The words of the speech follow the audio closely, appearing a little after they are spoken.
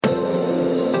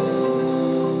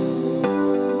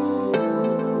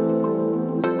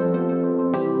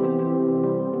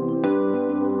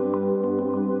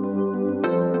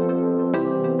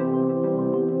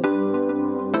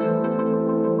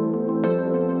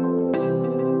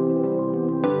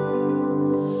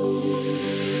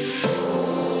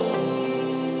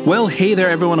Well, hey there,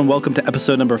 everyone, and welcome to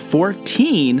episode number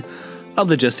 14 of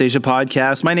the Just Asia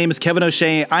podcast. My name is Kevin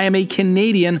O'Shea. I am a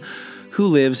Canadian who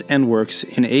lives and works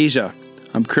in Asia.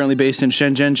 I'm currently based in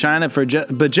Shenzhen, China,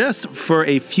 but just for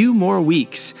a few more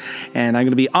weeks. And I'm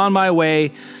going to be on my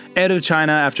way out of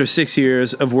China after 6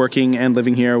 years of working and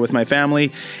living here with my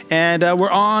family. And we're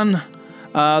on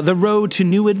the road to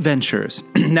new adventures.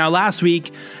 Now, last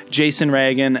week, Jason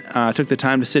Reagan took the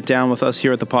time to sit down with us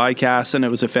here at the podcast, and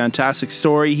it was a fantastic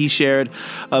story he shared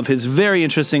of his very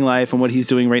interesting life and what he's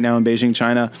doing right now in Beijing,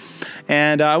 China.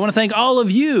 And I want to thank all of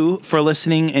you for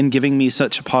listening and giving me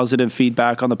such positive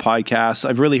feedback on the podcast.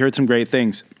 I've really heard some great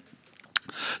things.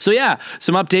 So yeah,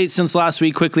 some updates since last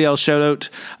week. Quickly, I'll shout out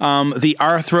the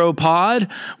Arthropod,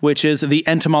 which is the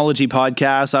entomology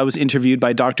podcast. I was interviewed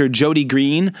by Dr. Jody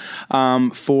Green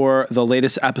for the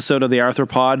latest episode of the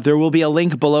Arthropod. There will be a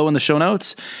link below in the show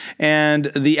notes. And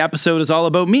the episode is all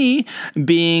about me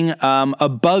being a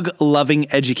bug-loving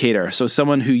educator. So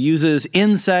someone who uses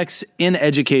insects in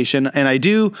education. And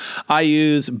I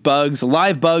use bugs,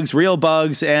 live bugs, real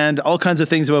bugs, and all kinds of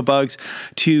things about bugs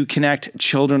to connect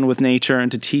children with nature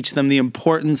and to teach them the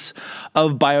importance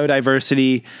of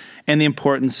biodiversity and the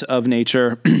importance of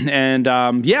nature. And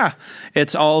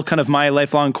it's all kind of my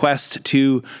lifelong quest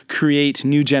to create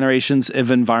new generations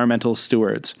of environmental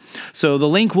stewards. So the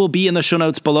link will be in the show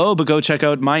notes below, but go check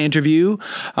out my interview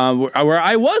where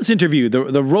I was interviewed.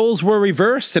 The roles were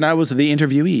reversed and I was the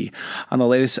interviewee on the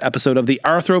latest episode of the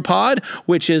Arthropod,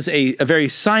 which is a very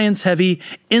science-heavy,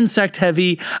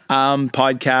 insect-heavy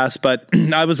podcast. But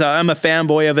I'm a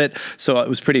fanboy of it, so it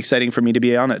was pretty exciting for me to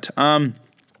be on it.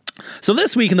 So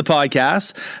this week in the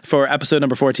podcast, for episode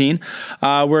number 14,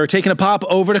 we're taking a pop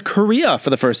over to Korea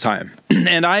for the first time.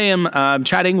 And I am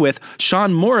chatting with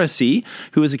Shawn Morrissey,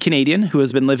 who is a Canadian who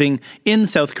has been living in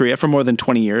South Korea for more than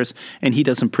 20 years, and he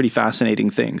does some pretty fascinating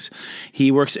things.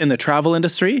 He works in the travel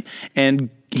industry,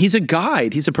 and he's a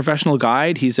guide. He's a professional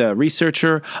guide. He's a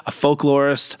researcher, a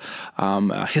folklorist,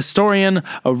 a historian,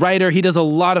 a writer. He does a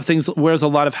lot of things, wears a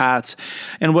lot of hats.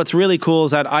 And what's really cool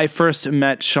is that I first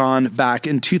met Shawn back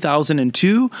in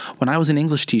 2002 when I was an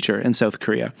English teacher in South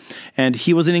Korea. And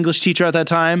he was an English teacher at that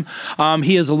time.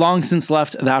 He has long since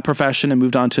left that profession and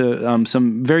moved on to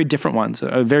some very different ones,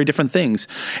 very different things.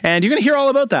 And you're going to hear all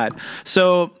about that.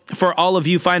 So for all of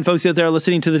you fine folks out there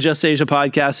listening to the Just Asia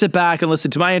podcast, sit back and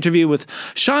listen to my interview with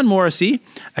Shawn Morrissey,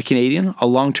 a Canadian, a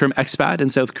long-term expat in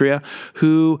South Korea,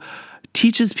 who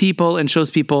teaches people and shows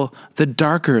people the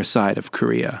darker side of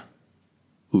Korea.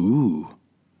 Ooh,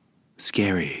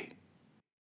 scary.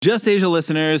 Just Asia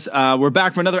listeners, we're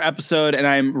back for another episode, and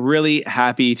I'm really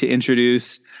happy to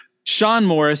introduce Shawn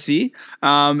Morrissey.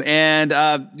 Shawn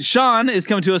is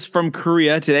coming to us from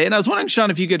Korea today, and I was wondering,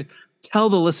 Shawn, if you could tell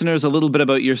the listeners a little bit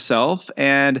about yourself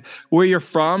and where you're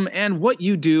from and what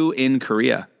you do in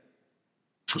Korea.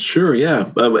 Sure,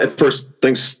 yeah. At first,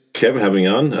 thanks, Kevin, for having me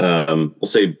on. I'll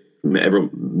say a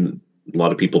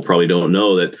lot of people probably don't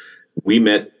know that we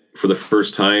met for the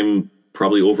first time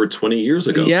probably over 20 years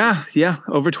ago. Yeah.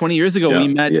 Over 20 years ago, we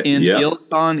met in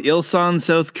Ilsan,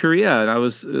 South Korea. And I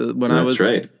was when I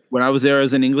was there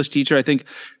as an English teacher, I think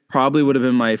probably would have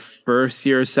been my first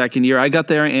year or second year. I got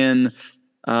there in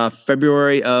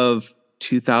February of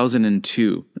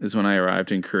 2002 is when I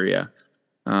arrived in Korea.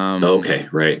 Okay,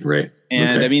 right.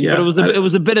 And okay. I mean, but it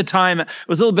was a bit of time. It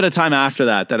was a little bit of time after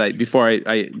that before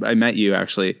I met you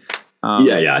actually.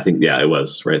 I think it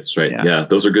was right. That's right. Yeah,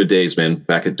 those are good days, man.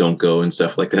 Back at Don't Go and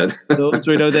stuff like that. Those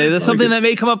were no days. That's something that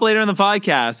may come up later in the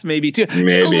podcast, maybe too.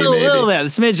 Maybe a little bit, a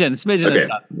smidgen okay. of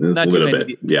stuff. Not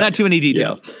too many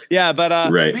details. Yeah, but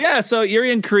right. But yeah. So you're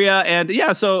in Korea, and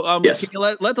so yes. Can you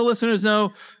let the listeners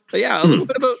know, a little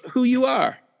bit about who you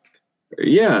are.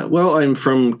 Yeah, well, I'm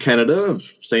from Canada,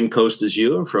 same coast as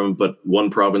you. I'm from but one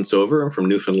province over. I'm from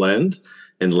Newfoundland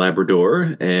and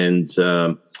Labrador, and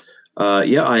when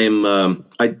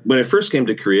I first came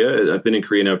to Korea, I've been in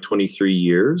Korea now 23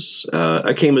 years.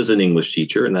 I came as an English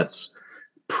teacher, and that's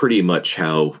pretty much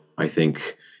how I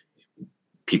think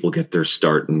people get their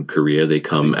start in Korea. They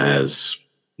come as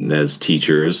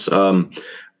teachers. I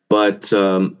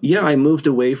moved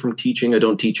away from teaching. I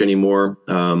don't teach anymore.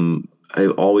 I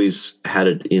always had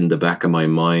it in the back of my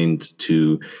mind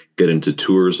to get into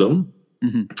tourism.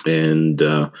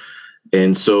 Mm-hmm.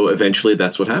 And so eventually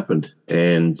that's what happened.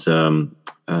 And so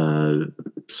I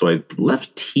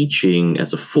left teaching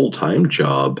as a full-time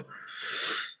job,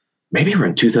 maybe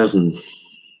around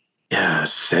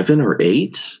 2007 or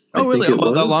 8. Oh, really? That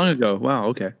long ago. Wow.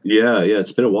 Okay. Yeah.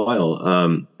 It's been a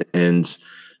while. And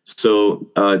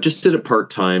so just did it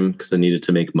part-time because I needed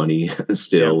to make money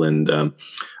still. Yeah. And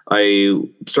I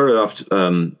started off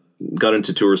got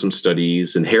into tourism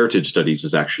studies, and heritage studies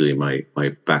is actually my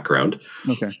background.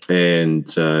 Okay. And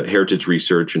heritage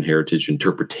research and heritage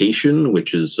interpretation,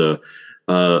 which is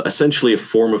essentially a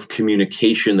form of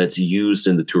communication that's used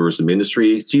in the tourism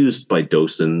industry. It's used by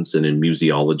docents and in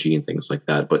museology and things like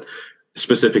that. But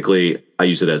specifically, I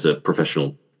use it as a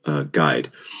professional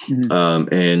guide.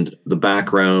 And the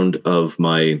background of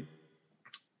my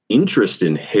interest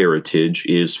in heritage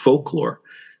is folklore.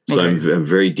 So I'm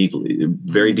very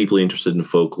deeply interested in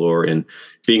folklore, and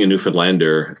being a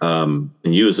Newfoundlander, and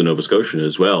you as a Nova Scotian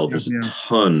as well, there's a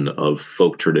ton of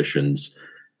folk traditions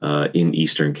in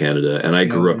Eastern Canada. And I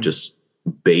grew up just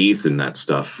bathed in that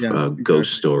stuff,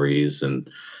 ghost stories and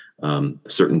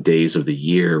certain days of the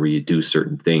year where you do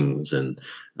certain things. And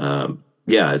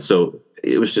so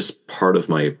it was just part of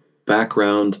my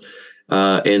background.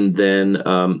 And then,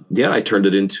 I turned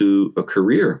it into a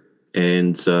career.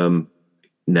 And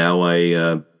now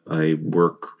I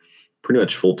work pretty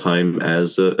much full time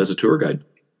as a tour guide.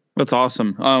 That's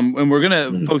awesome. And we're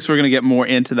gonna get more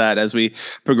into that as we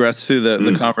progress through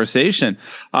the conversation.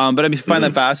 But I find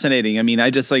that fascinating. I mean, I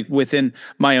just within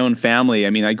my own family. I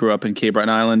mean, I grew up in Cape Breton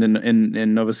Island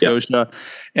in Nova Scotia,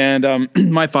 and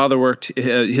my father worked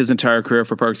his entire career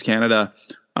for Parks Canada,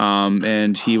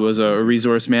 and he was a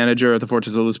resource manager at the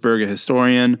Fortress of Louisbourg, a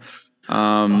historian.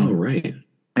 Right.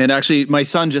 And actually, my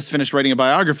son just finished writing a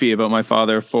biography about my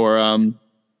father for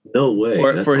no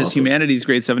way for his humanities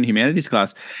grade 7 humanities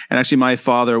class. And actually, my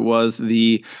father was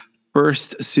the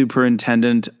first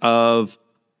superintendent of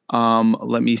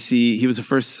he was the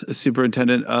first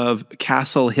superintendent of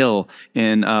Castle Hill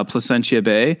in Placentia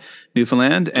Bay,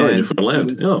 Newfoundland. And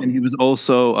Newfoundland. And he was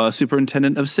also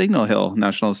superintendent of Signal Hill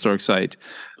National Historic Site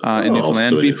in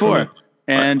Newfoundland before.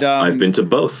 And I've been to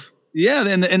both. Yeah,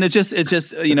 and it's just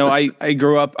I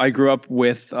grew up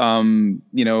with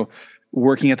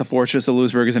working at the Fortress of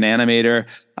Louisbourg as an animator,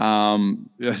 a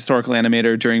historical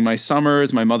animator during my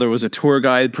summers. My mother was a tour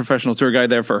guide, professional tour guide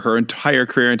there for her entire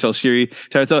career until she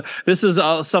retired. So this is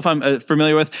all stuff I'm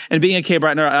familiar with. And being a Cape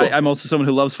Bretoner, I'm also someone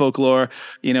who loves folklore.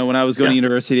 When I was going to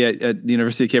university at the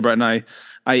University of Cape Breton,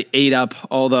 I ate up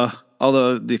all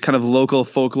the kind of local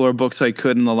folklore books I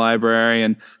could in the library,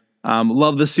 and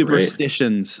love the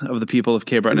superstitions of the people of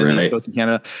Cape Breton and the East Coast of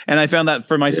Canada. And I found that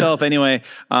for myself anyway,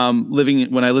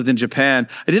 when I lived in Japan,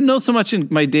 I didn't know so much in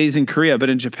my days in Korea, but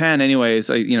in Japan anyways,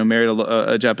 I, married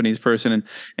a Japanese person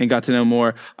and got to know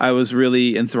more. I was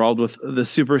really enthralled with the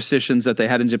superstitions that they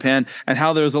had in Japan, and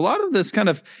how there was a lot of this kind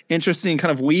of interesting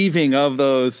kind of weaving of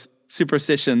those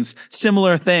superstitions,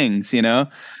 similar things,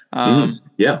 But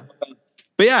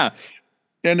yeah.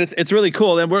 And it's really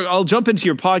cool. And I'll jump into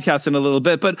your podcast in a little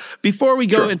bit. But before we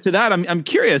go into that, I'm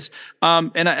curious.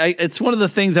 And it's one of the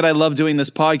things that I love doing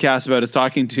this podcast about, is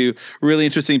talking to really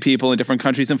interesting people in different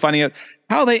countries and finding out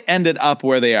how they ended up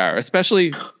where they are,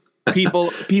 especially people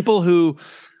who,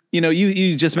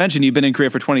 you just mentioned you've been in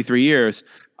Korea for 23 years.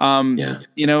 And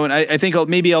I think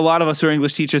maybe a lot of us who are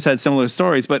English teachers had similar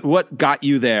stories, but what got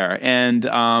you there? And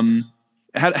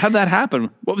how'd that happen?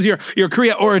 What was your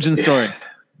Korea origin story?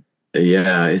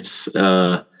 Yeah, it's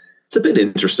a bit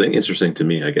interesting to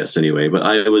me, I guess. Anyway, but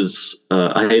I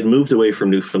had moved away from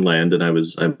Newfoundland, and I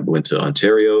went to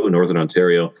Ontario, Northern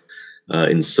Ontario,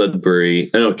 in Sudbury.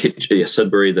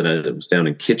 Sudbury. Then I was down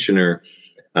in Kitchener,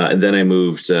 and then I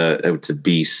moved out to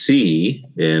BC,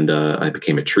 and I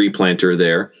became a tree planter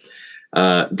there.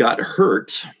 Got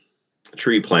hurt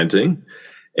tree planting.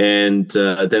 And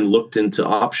then looked into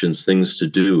options, things to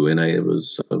do, and I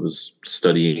was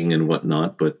studying and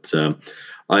whatnot. But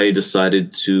I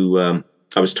decided to.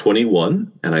 I was 21,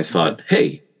 and I thought,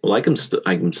 hey, well,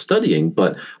 I'm studying,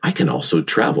 but I can also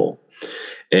travel.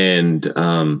 And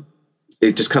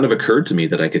it just kind of occurred to me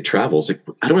that I could travel. It's like,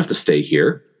 I don't have to stay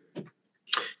here.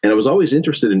 And I was always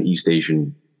interested in East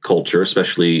Asian culture,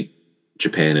 especially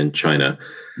Japan and China,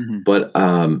 but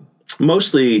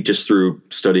mostly just through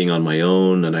studying on my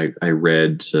own. And I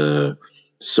read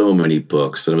so many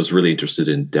books, and I was really interested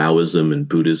in Taoism and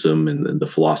Buddhism and the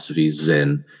philosophies,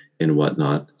 Zen and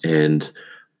whatnot. And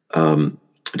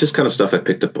just kind of stuff I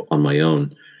picked up on my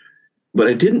own. But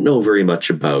I didn't know very much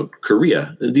about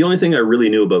Korea. The only thing I really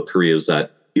knew about Korea was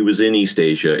that it was in East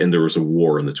Asia, and there was a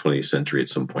war in the 20th century at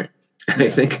some point. And I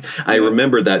think I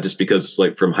remember that just because,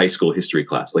 from high school history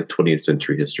class, 20th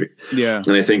century history. Yeah.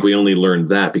 And I think we only learned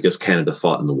that because Canada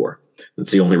fought in the war.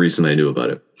 That's the only reason I knew about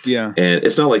it. Yeah. And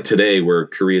it's not like today where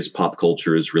Korea's pop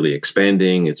culture is really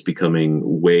expanding. It's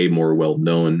becoming way more well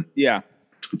known. Yeah.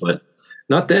 But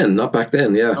not then, not back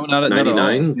then. Yeah. No, not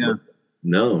 99. Not yeah.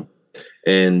 No.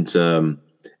 And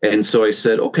so I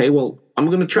said, okay, well, I'm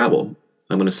going to travel.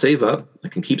 I'm going to save up. I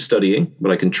can keep studying,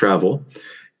 but I can travel.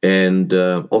 and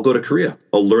I'll go to Korea.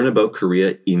 I'll learn about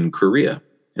Korea in Korea,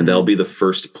 and that'll be the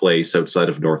first place outside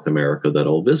of North America that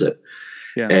I'll visit.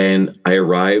 Yeah. And I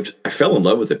arrived. I fell in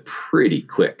love with it pretty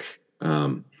quick.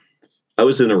 I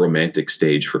was in a romantic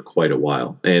stage for quite a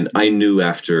while, and I knew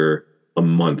after a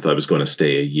month I was going to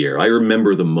stay a year. I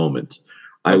remember the moment.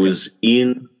 I was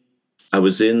in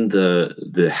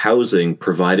the housing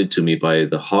provided to me by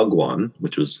the Hagwon,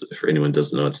 which was, for anyone who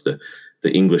doesn't know, it's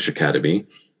the English academy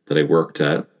that I worked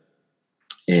at.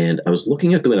 And I was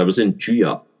looking at the window. I was in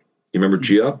Juyup. You remember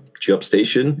Juyup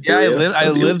Station? Yeah, I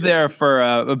lived there for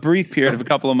a brief period of a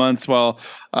couple of months while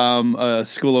a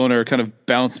school owner kind of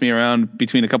bounced me around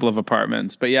between a couple of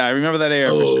apartments. But yeah, I remember that area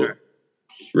for sure.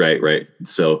 Right.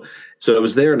 So I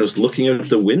was there, and I was looking out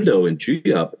the window in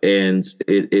Juyup, and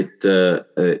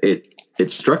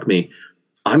it struck me,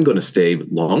 I'm going to stay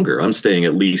longer. I'm staying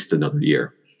at least another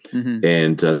year. Mm-hmm.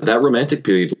 And that romantic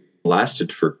period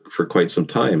lasted for quite some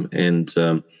time. And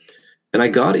I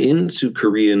got into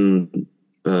Korean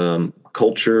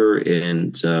culture,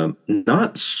 and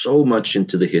not so much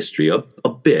into the history, a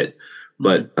bit,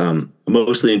 but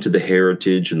mostly into the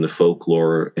heritage and the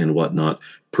folklore and whatnot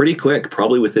pretty quick,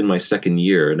 probably within my second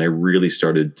year. And I really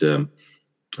started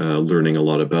learning a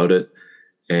lot about it.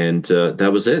 And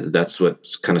that was it. That's what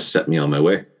kind of set me on my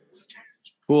way.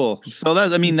 Cool. So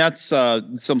that's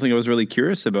something I was really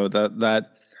curious about, that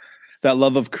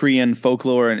love of Korean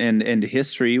folklore and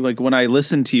history. Like when I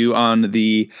listened to you on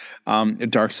the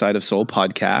Dark Side of Soul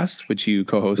podcast, which you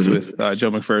co-host with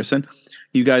Joe McPherson,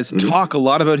 you guys talk a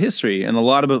lot about history and a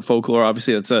lot about folklore.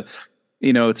 Obviously, it's a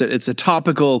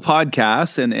topical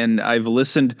podcast, and I've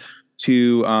listened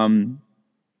to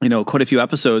quite a few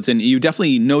episodes, and you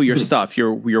definitely know your stuff.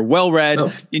 You're well read,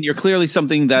 and you're clearly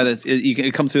something that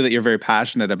it comes through that you're very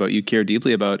passionate about. You care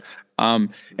deeply about. And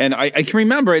I can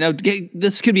remember, now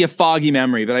this could be a foggy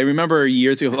memory, but I remember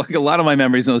years ago, like a lot of my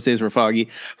memories in those days were foggy,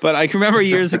 but I can remember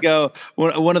years ago,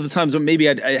 one of the times when maybe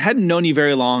I hadn't known you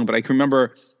very long, but I can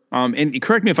remember, and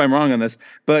correct me if I'm wrong on this,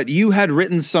 but you had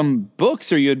written some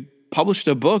books, or you had published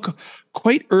a book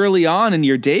quite early on in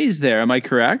your days there. Am I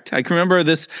correct? I can remember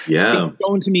this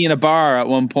going to me in a bar at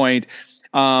one point,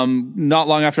 not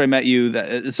long after I met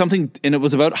you, something, and it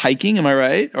was about hiking. Am I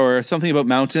right? Or something about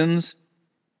mountains?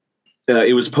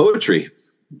 It was poetry.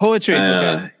 Poetry.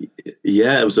 Okay.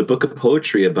 Yeah, it was a book of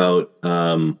poetry about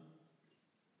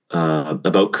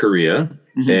Korea,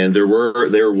 and there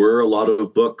were a lot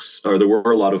of books, or there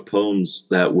were a lot of poems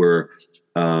that were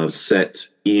set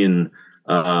in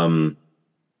the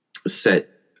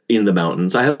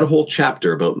mountains. I had a whole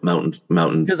chapter about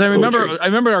mountain. Because I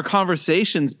remember our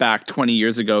conversations back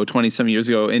 20 some years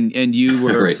ago, and you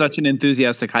were right. Such an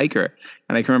enthusiastic hiker.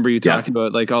 And I can remember you talking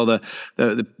about like all the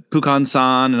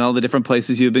Pukan-san and all the different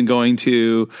places you've been going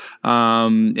to.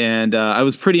 And I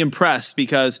was pretty impressed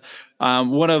because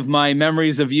one of my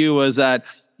memories of you was that,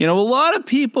 a lot of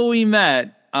people we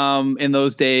met in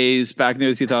those days back in the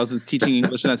early 2000s teaching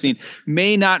English in that scene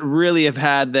may not really have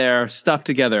had their stuff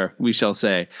together, we shall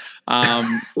say.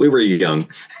 We were young,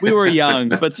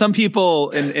 but some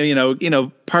people partied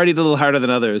a little harder than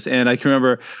others. And I can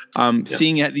remember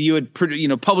seeing that you had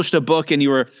published a book, and you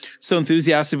were so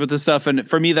enthusiastic with this stuff. And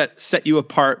for me, that set you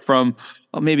apart from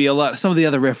maybe some of the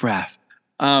other riffraff,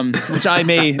 which I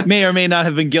may or may not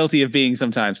have been guilty of being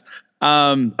sometimes.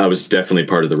 I was definitely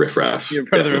part of the riffraff. You're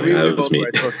part of the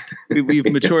riffraff. We've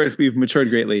matured. We've matured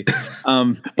greatly.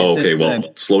 Okay.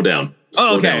 Well, slow down.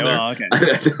 Okay.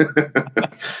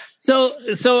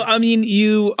 So I mean,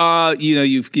 you've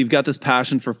got this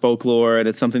passion for folklore, and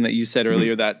it's something that you said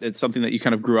earlier that it's something that you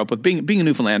kind of grew up with. Being a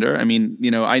Newfoundlander, I mean,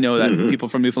 I know that people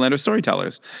from Newfoundland are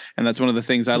storytellers, and that's one of the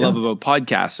things I love about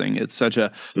podcasting. It's such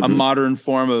a modern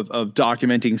form of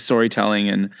documenting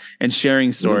storytelling and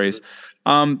sharing stories.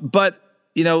 But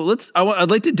I'd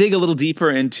like to dig a little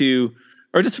deeper into,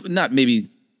 or just not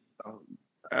maybe.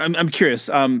 I'm curious.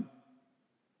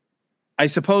 I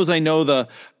suppose I know the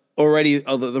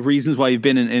reasons why you've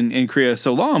been in Korea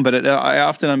so long, but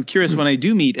I'm curious when I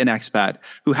do meet an expat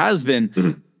who has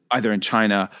been either in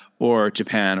China or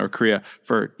Japan or Korea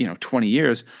for 20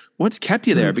 years. What's kept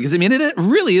you there? Because I mean, it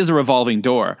really is a revolving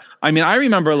door. I mean, I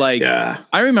remember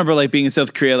being in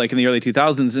South Korea like in the early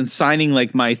 2000s and signing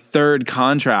like my third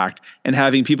contract and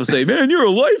having people say, "Man, you're a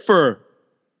lifer."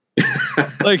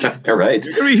 Like, all right,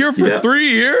 you're gonna be here for 3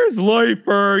 years,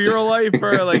 lifer. You're a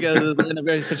lifer, like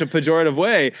in such a pejorative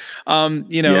way.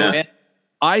 And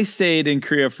I stayed in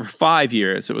Korea for 5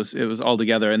 years. It was all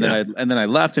together, and then I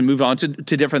left and moved on to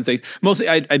different things. Mostly,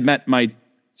 I'd met my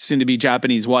soon to be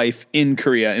Japanese wife in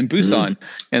Korea, in Busan.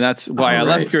 And that's why I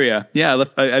left Korea. Yeah.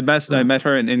 I met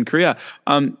her in Korea.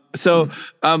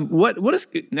 What is,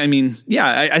 I mean,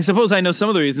 yeah, I suppose I know some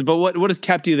of the reasons, but what has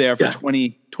kept you there for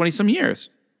 20 some years?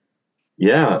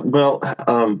 Yeah. Well,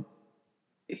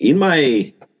 in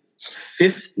my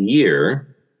 5th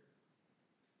year,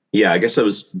 I guess I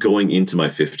was going into my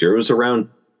 5th year. It was around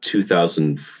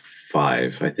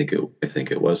 2005. I think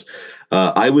it was.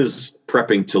 I was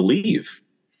prepping to leave.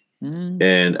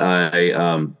 And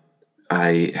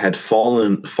I had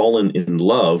fallen in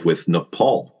love with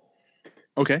Nepal.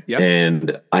 Okay. Yeah.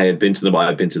 And I've been to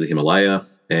the Himalaya,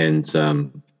 and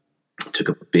took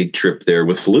a big trip there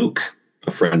with Luke,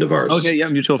 a friend of ours. Okay. Yeah.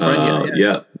 Mutual friend.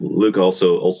 Yeah. Luke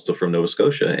also from Nova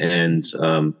Scotia.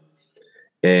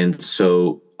 And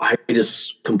so I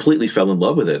just completely fell in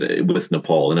love with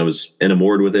Nepal, and I was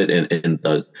enamored with it, and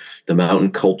the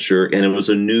mountain culture. And it was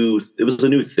a new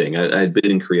thing. I had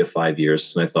been in Korea 5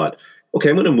 years, and I thought, okay,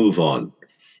 I'm going to move on.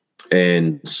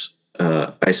 And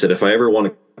I said, if I ever want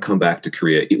to come back to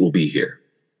Korea, it will be here.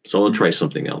 So I'll try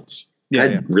something else. I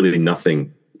had really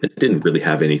nothing. I didn't really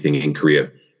have anything in Korea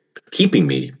keeping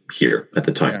me here at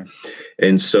the time. Yeah.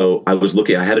 And so I was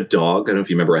looking. I had a dog. I don't know if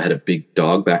you remember. I had a big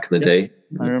dog back in the day.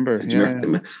 I remember.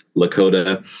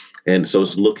 Lakota. And so I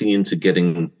was looking into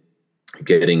getting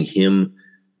him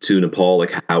to Nepal,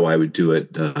 like how I would do it,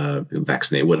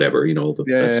 vaccinate, whatever, all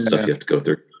the stuff you have to go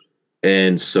through.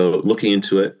 And so looking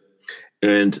into it,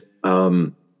 and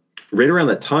right around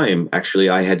that time, actually,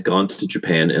 I had gone to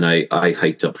Japan, and I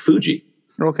hiked up Fuji.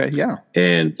 Okay, yeah.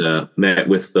 And met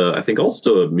with, I think,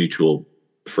 also a mutual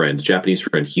friend, Japanese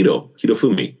friend,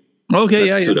 Hidofumi. Okay,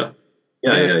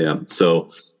 yeah. So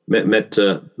met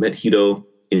Hito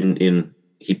in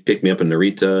he picked me up in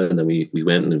Narita, and then we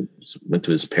went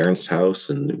to his parents' house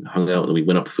and hung out, and we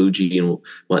went up Fuji and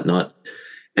whatnot.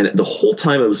 And the whole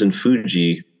time I was in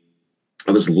Fuji,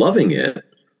 I was loving it.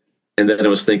 And then I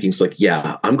was thinking, it's like,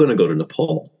 yeah, I'm going to go to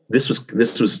Nepal. This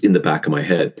was in the back of my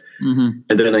head. Mm-hmm.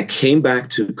 And then I came back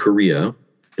to Korea,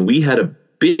 and we had a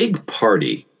big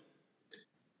party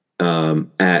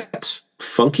at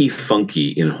Funky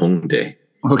in Hongdae.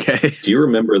 Okay. Do you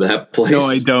remember that place? No,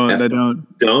 I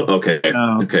don't. Don't? Okay.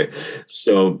 No. Okay.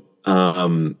 So,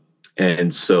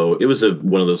 and so it was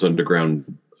one of those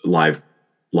underground live.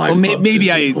 Well, maybe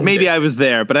I was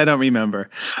there, but I don't remember.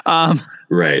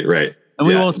 Right. And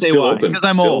we won't say why, because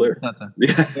I'm old.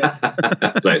 Yeah.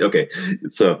 Right. Okay.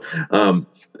 So, and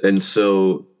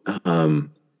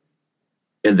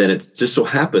then it just so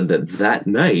happened that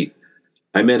night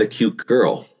I met a cute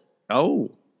girl.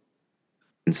 Oh.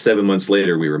 And 7 months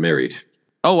later, we were married.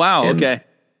 Oh, wow. Okay.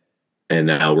 And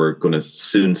now we're going to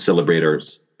soon celebrate our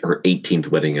 18th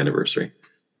wedding anniversary.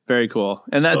 Very cool.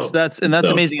 And that's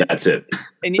amazing. That's it.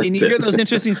 And you hear those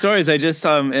interesting stories. I just,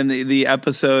 in the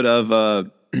episode of,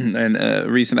 a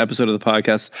recent episode of the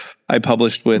podcast I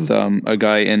published with a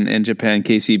guy in Japan,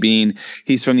 Casey Bean.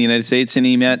 He's from the United States, and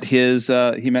he met his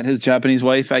Japanese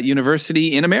wife at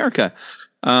university in America.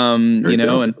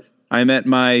 And I met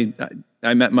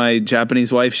my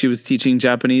Japanese wife. She was teaching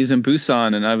Japanese in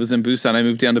Busan, and I was in Busan. I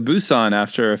moved down to Busan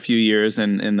after a few years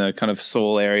in the kind of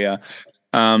Seoul area.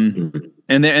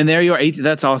 And there you are.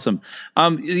 That's awesome.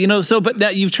 But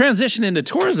that you've transitioned into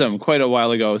tourism quite a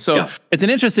while ago. So It's an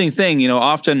interesting thing.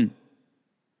 Often,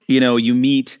 you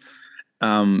meet,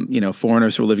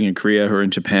 foreigners who are living in Korea, who are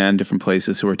in Japan, different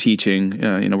places, who are teaching,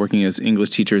 working as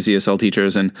English teachers, ESL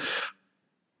teachers, and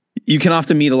you can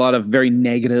often meet a lot of very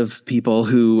negative people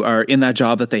who are in that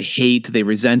job that they hate, they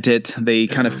resent it, they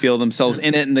kind of feel themselves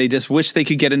in it, and they just wish they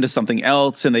could get into something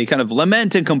else, and they kind of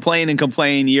lament and complain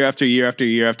year after year after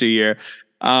year after year.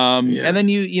 And then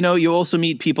you also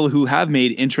meet people who have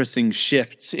made interesting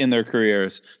shifts in their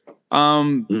careers. How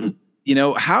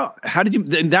did you?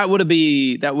 That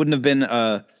wouldn't have been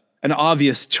an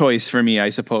obvious choice for me,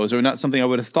 I suppose, or not something I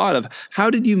would have thought of.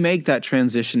 How did you make that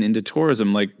transition into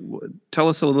tourism? Like, tell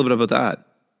us a little bit about that.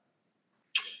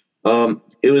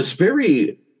 It was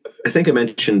I think I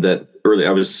mentioned that earlier.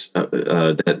 I was,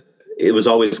 that it was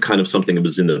always kind of something that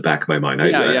was in the back of my mind.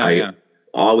 I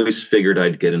always figured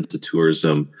I'd get into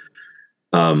tourism.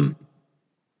 How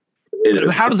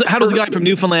does a guy from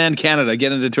Newfoundland, Canada,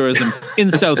 get into tourism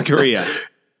in South Korea?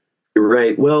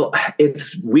 Right. Well, it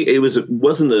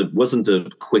wasn't a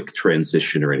quick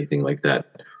transition or anything like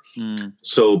that.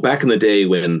 So back in the day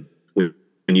when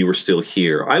you were still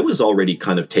here, I was already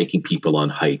kind of taking people on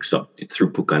hikes up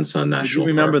through Pukansan National Park.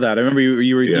 I remember that. I remember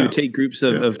you would take groups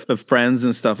of friends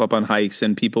and stuff up on hikes,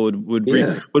 and people would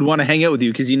want to hang out with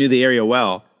you because you knew the area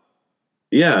well.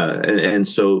 Yeah, and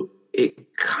so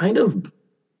it kind of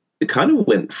it kind of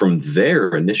went from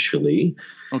there initially.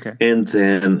 Okay. And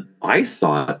then I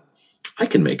thought, I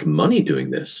can make money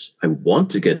doing this. I want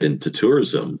to get into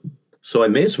tourism, so I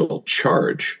may as well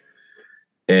charge.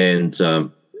 And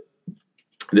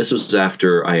this was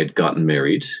after I had gotten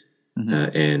married.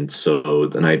 And so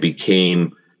then I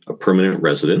became a permanent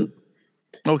resident.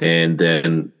 Okay. And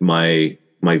then my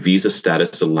visa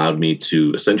status allowed me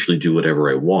to essentially do whatever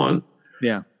I want.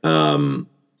 Yeah.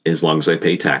 As long as I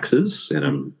pay taxes, and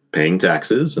I'm paying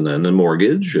taxes, and then a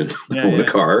mortgage, and own a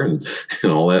car, and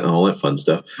all that fun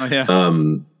stuff. Oh, yeah.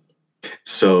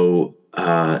 So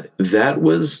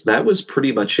that was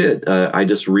pretty much it. I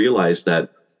just realized that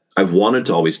I've wanted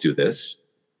to always do this.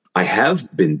 I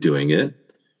have been doing it.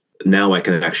 Now I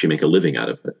can actually make a living out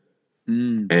of it.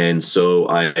 And so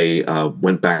I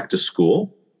went back to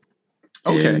school.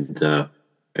 Okay.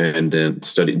 And then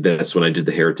studied. That's when I did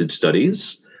the heritage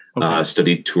studies. Okay.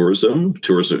 Studied tourism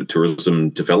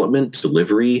development,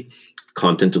 delivery,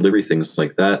 content delivery, things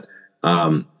like that.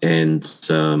 And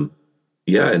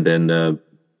then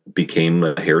became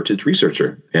a heritage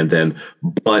researcher,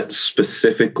 but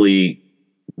specifically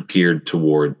geared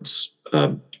towards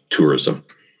tourism.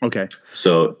 Okay.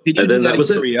 So did you and then that was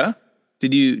Korea?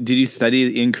 Did you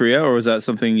study in Korea, or was that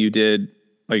something you did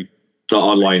like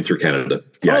online through Canada?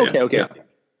 Yeah. Okay. Yeah.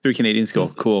 Through Canadian school.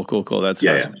 Cool. That's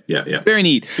fascinating. Yeah. Very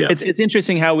neat. Yeah. It's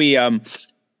interesting how we kind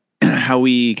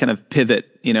of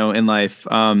pivot, in life.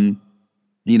 I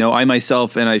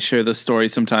myself, and I share this story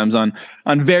sometimes on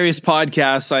various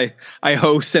podcasts I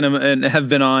host and have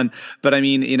been on. But I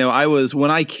mean,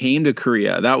 when I came to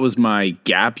Korea, that was my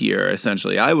gap year.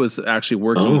 Essentially, I was actually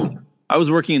working. I was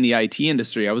working in the IT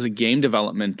industry. I was a game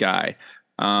development guy.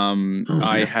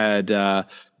 I had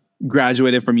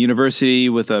graduated from university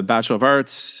with a Bachelor of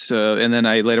Arts. And then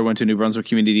I later went to New Brunswick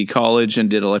Community College and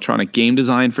did electronic game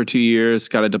design for 2 years,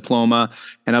 got a diploma,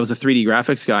 and I was a 3D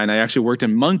graphics guy. And I actually worked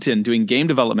in Moncton doing game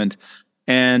development,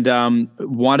 and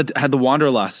had the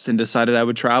wanderlust and decided I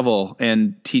would travel,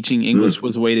 and teaching English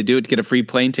was a way to do it, to get a free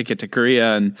plane ticket to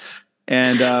Korea. And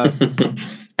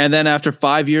and then after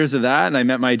 5 years of that, and I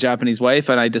met my Japanese wife,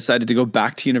 and I decided to go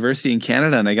back to university in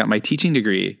Canada, and I got my teaching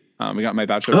degree. I got my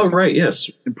bachelor.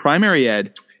 In primary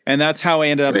ed, and that's how I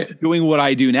ended up doing what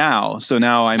I do now. So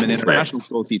now I'm an international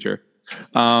school teacher.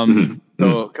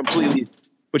 So completely,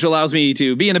 which allows me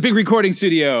to be in a big recording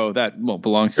studio that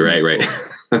belongs to me. Right.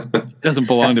 Doesn't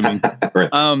belong to me.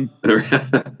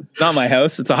 It's not my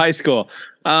house. It's a high school.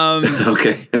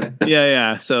 Okay.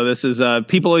 Yeah. So this is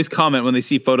people always comment when they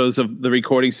see photos of the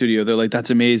recording studio. They're like, "That's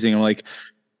amazing." I'm like,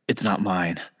 "It's not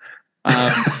mine."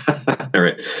 All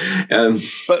right.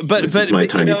 But this is my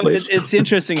tiny place. It's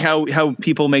interesting how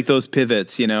people make those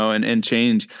pivots, and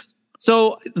change.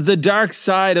 So the dark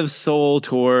side of Seoul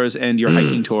tours and your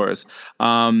hiking tours.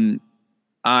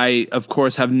 I of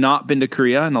course have not been to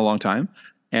Korea in a long time.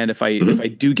 And if I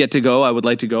do get to go, I would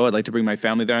like to go. I'd like to bring my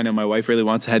family there. I know my wife really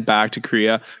wants to head back to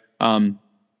Korea.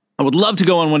 I would love to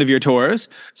go on one of your tours.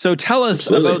 So tell us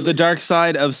about the dark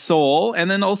side of Seoul, and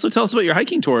then also tell us about your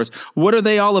hiking tours. What are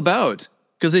they all about?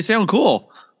 Because they sound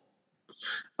cool.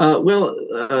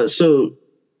 So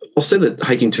I'll say the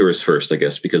hiking tours first, I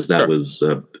guess, because that was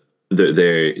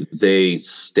they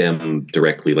stem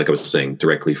directly, like I was saying,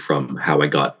 directly from how I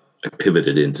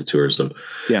pivoted into tourism.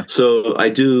 Yeah. So I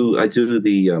do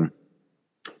the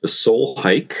Seoul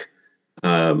hike.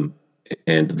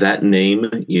 And that name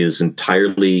is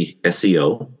entirely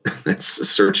SEO. That's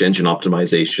search engine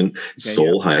optimization.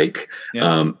 Seoul hike.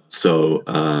 Yeah. Seoul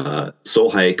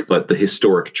hike, but the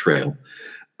historic trail.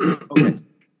 Okay.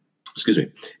 Excuse me.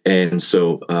 And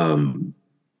so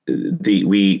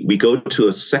we go to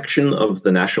a section of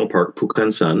the national park,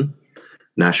 Pukansan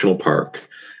National Park,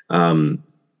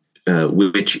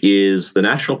 which is the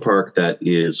national park that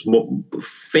is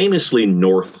famously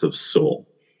north of Seoul.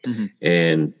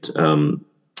 And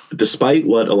despite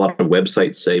what a lot of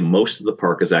websites say, most of the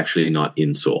park is actually not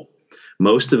in Seoul.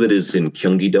 Most of it is in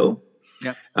Gyeonggi-do,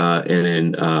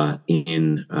 and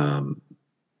in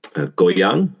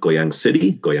Goyang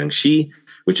City, Goyang-si,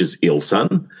 which is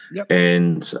Ilsan,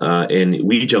 and in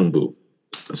Uijeongbu.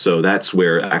 So that's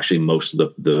where actually most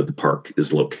of the park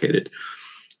is located.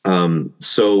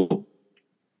 So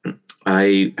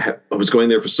I was going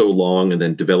there for so long, and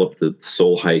then developed the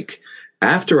Seoul hike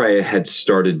after I had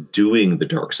started doing the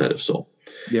dark side of Seoul.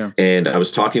 Yeah. And I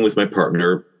was talking with my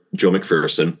partner, Joe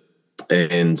McPherson,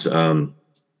 and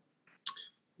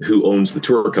who owns the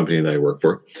tour company that I work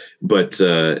for. But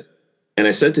and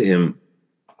I said to him,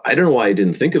 I don't know why I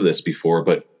didn't think of this before,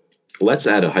 but let's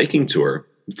add a hiking tour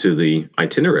to the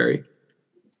itinerary.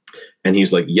 And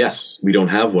he's like, yes, we don't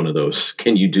have one of those.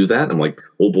 Can you do that? I'm like,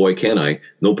 oh boy, can I?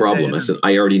 No problem. I said,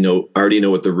 I already know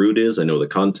what the route is. I know the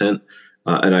content,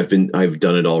 and I've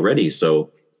done it already.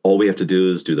 So all we have to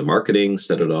do is do the marketing,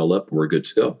 set it all up, and we're good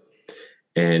to go.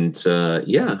 And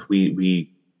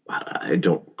we I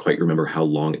don't quite remember how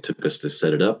long it took us to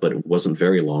set it up, but it wasn't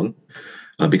very long,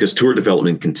 because tour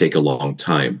development can take a long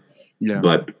time. Yeah.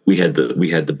 But we had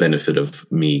the benefit of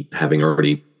me having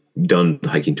already done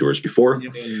hiking tours before.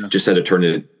 Just had to turn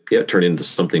it into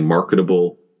something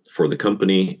marketable for the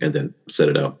company, and then set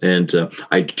it out. And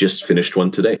I just finished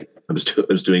one today. I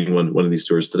was doing one of these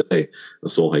tours today, a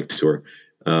soul hike tour.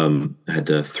 I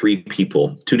had 3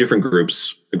 people, 2 different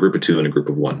groups, a group of 2 and a group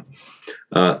of 1.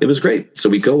 It was great. So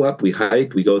we go up, we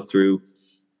hike, we go through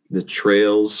the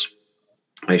trails.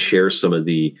 I share some of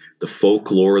the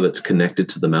folklore that's connected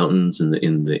to the mountains in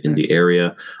the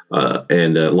area,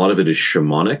 and a lot of it is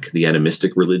shamanic, the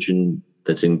animistic religion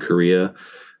that's in Korea,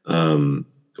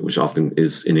 which often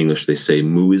is in English they say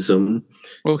Muism,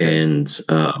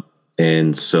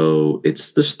 and so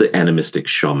it's just the animistic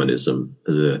shamanism,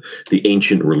 the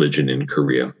ancient religion in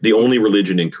Korea, the only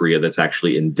religion in Korea that's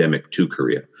actually endemic to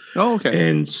Korea. Oh, okay.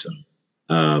 And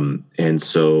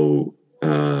so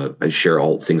I share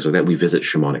all things like that. We visit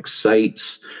shamanic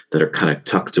sites that are kind of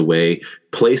tucked away,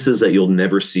 places that you'll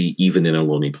never see even in a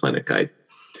Lonely Planet guide.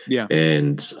 Yeah.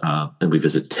 And we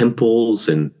visit temples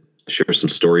and share some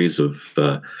stories of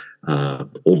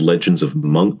old legends of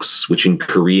monks, which in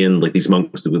Korean, like these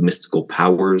monks with mystical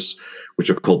powers, which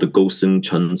are called the Gosen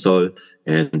Cheonseo,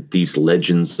 and these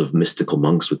legends of mystical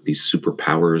monks with these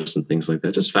superpowers and things like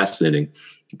that. Just fascinating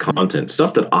content,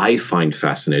 stuff that I find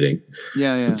fascinating.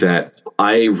 That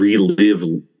I relive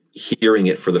hearing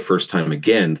it for the first time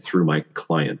again through my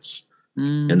clients,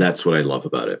 and that's what I love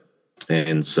about it.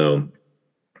 And so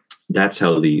that's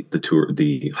how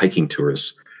the hiking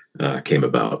tours came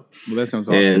about. Well, that sounds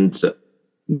awesome. And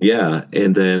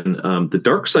then the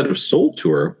Dark Side of Soul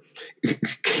tour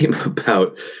came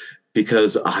about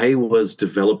because I was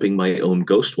developing my own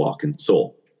ghost walk in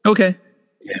Seoul. Okay.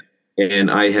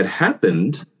 And I had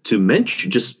happened to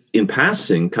mention, just in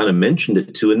passing, kind of mentioned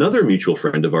it to another mutual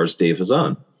friend of ours, Dave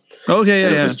Hazan.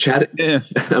 Okay, I was chatting. Yeah.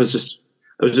 I was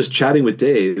just chatting with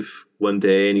Dave one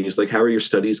day, and he was like, "How are your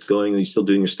studies going? Are you still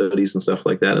doing your studies and stuff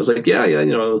like that?" I was like, "Yeah,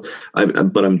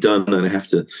 but I'm done, and I'm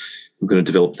going to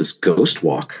develop this ghost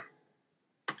walk."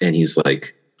 And he's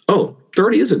like, "Oh, there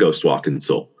already is a ghost walk in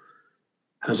Seoul."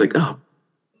 I was like, "Oh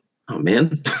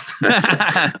man."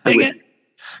 Dang it.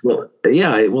 Well,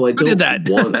 yeah. I don't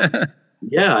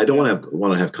I don't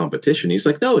want to have competition. He's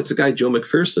like, "No, it's a guy, Joe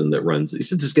McPherson, that runs it." He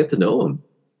said, "Just get to know him."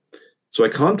 So I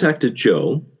contacted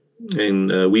Joe,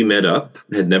 and we met up.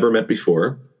 Had never met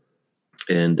before,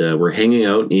 and we're hanging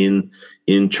out in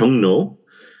Cheongno.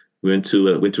 We went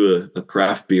to a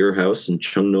craft beer house in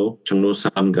Cheongno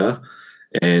Samga,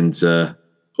 and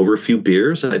over a few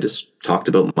beers, I just talked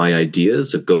about my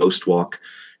ideas, a ghost walk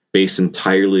based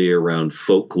entirely around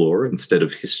folklore instead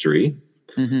of history.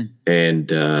 Mm-hmm. And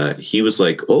he was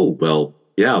like, "Oh, well,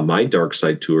 yeah, my Dark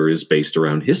Side tour is based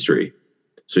around history."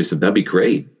 So he said, "That'd be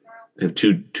great. I have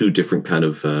two different kind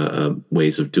of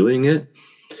ways of doing it."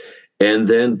 And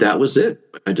then that was it.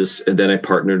 And then I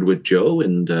partnered with Joe,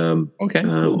 and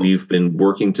cool. We've been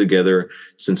working together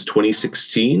since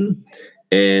 2016.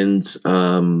 And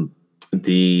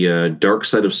the Dark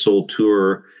Side of Soul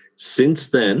tour since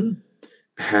then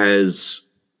has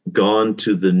gone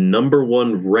to the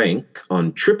 #1 rank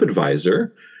on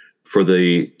TripAdvisor for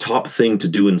the top thing to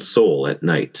do in Seoul at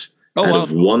night. Out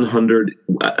of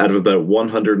about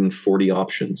 140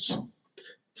 options.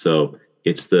 So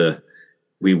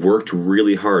we worked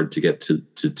really hard to get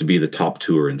to be the top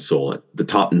tour in Seoul, the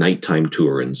top nighttime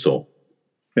tour in Seoul.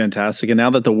 Fantastic. And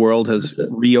now that the world has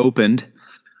reopened,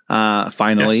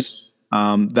 finally, yes.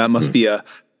 That must be a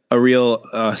real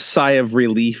sigh of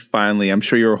relief. Finally, I'm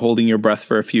sure you were holding your breath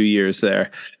for a few years there.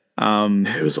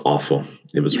 It was awful.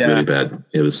 It was really bad.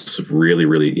 It was really,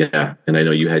 really, yeah. And I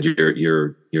know you had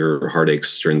your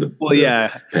heartaches during the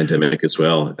pandemic as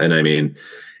well. And I mean,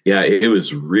 yeah, it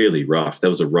was really rough. That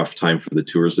was a rough time for the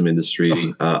tourism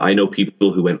industry. I know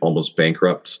people who went almost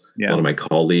bankrupt. Yeah. One of my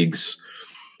colleagues.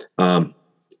 That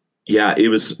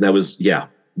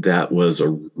was a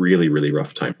really, really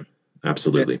rough time.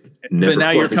 Absolutely. But now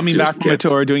you're coming back from a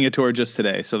tour, doing a tour just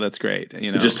today. So that's great.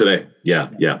 Just today. Yeah.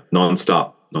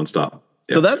 Nonstop.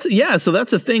 Yeah. So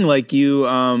that's a thing. Like you're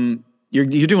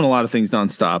doing a lot of things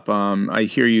nonstop. I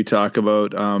hear you talk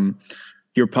about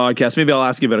your podcast. Maybe I'll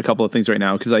ask you about a couple of things right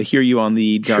now because I hear you on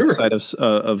the Dark Sure. Side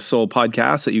of Soul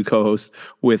podcast that you co-host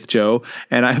with Joe,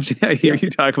 and I hear you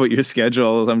talk about your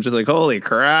schedule. I'm just like, holy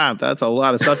crap, that's a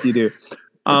lot of stuff you do.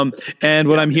 And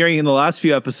what I'm hearing in the last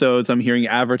few episodes, I'm hearing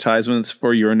advertisements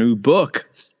for your new book.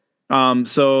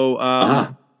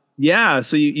 Yeah,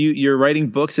 so you're writing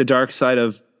books, A Dark Side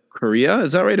of Korea,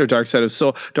 is that right? Or Dark Side of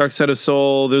Soul? Dark Side of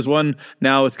Soul. There's one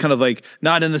now. It's kind of like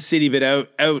not in the city, but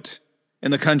out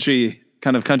in the country,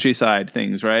 kind of countryside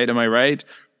things, right? Am I right?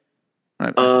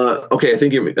 Okay, I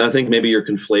think maybe you're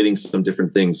conflating some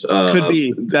different things. Could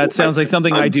be. That sounds like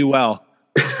something I do well.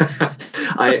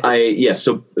 Yes.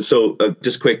 So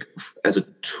just quick as a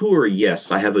tour.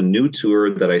 Yes, I have a new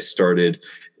tour that I started.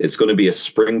 It's going to be a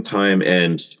springtime,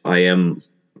 and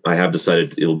I have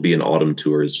decided it'll be an autumn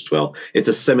tour as well. It's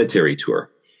a cemetery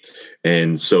tour.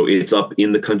 And so it's up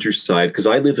in the countryside because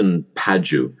I live in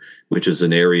Paju, which is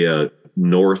an area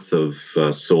north of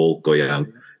Seoul,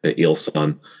 Goyang,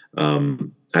 Ilsan.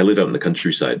 I live out in the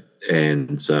countryside,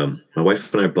 and my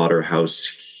wife and I bought our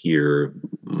house here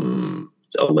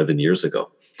 11 years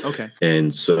ago. Okay.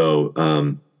 And so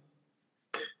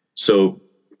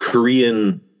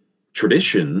Korean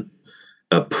tradition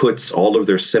puts all of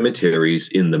their cemeteries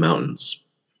in the mountains.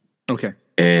 Okay.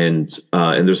 And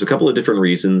there's a couple of different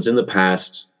reasons. In the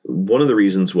past, one of the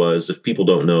reasons was, if people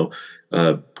don't know,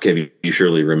 Kevin, you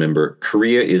surely remember,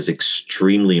 Korea is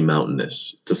extremely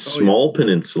mountainous. It's a small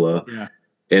peninsula,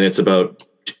 and it's about,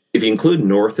 if you include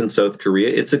North and South Korea,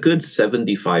 it's a good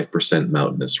 75%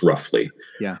 mountainous, roughly.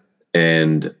 Yeah.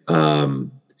 And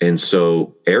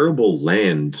so arable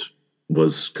land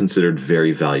was considered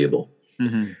very valuable.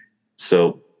 Mm-hmm.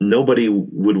 So nobody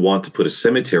would want to put a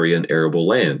cemetery on arable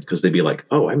land because they'd be like,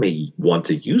 oh, I may want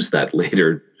to use that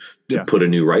later to put a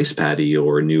new rice paddy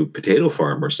or a new potato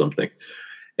farm or something.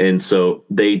 And so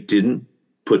they didn't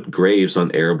put graves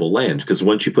on arable land because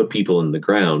once you put people in the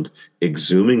ground,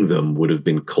 exhuming them would have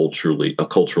been a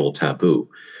cultural taboo.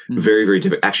 Mm-hmm. Very, very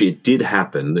different. Actually, it did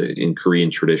happen in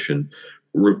Korean tradition.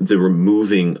 The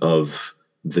removing of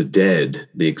the dead,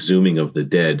 the exhuming of the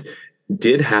dead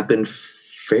did happen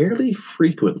fairly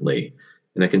frequently.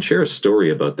 And I can share a story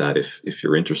about that if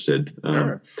you're interested.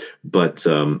 Sure. But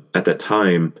at that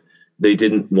time, they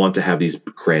didn't want to have these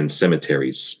grand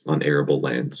cemeteries on arable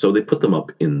land. So they put them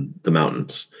up in the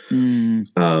mountains.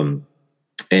 Mm.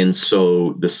 And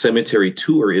so the cemetery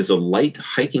tour is a light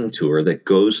hiking tour that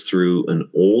goes through an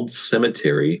old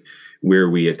cemetery where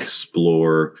we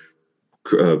explore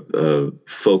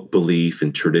folk belief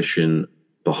and tradition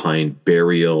behind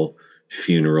burial,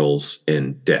 funerals,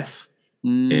 and death.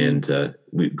 And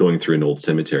going through an old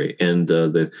cemetery. And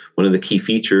one of the key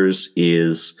features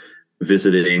is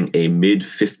visiting a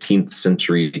mid-15th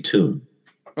century tomb.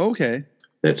 Okay.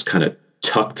 That's kind of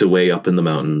tucked away up in the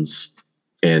mountains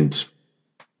and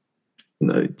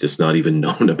just not even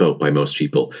known about by most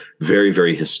people. Very,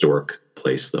 very historic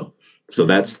place, though. So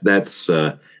that's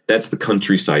the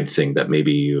countryside thing that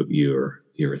maybe you're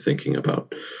thinking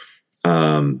about.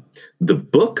 The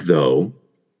book, though,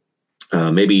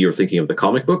 maybe you're thinking of the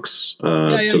comic books.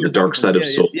 The Dark Side of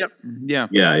Soul. Yeah.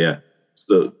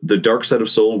 So the Dark Side of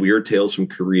Soul, Weird Tales from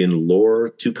Korean Lore,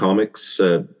 2 comics.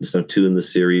 There's now 2 in the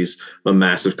series. I'm a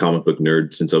massive comic book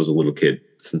nerd since I was a little kid,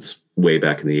 since way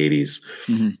back in the 80s.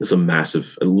 Mm-hmm.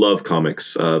 I love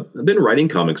comics. I've been writing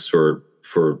comics for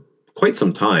quite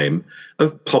some time.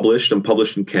 I'm published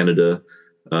in Canada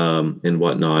and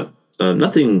whatnot.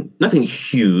 Nothing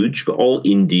huge, but all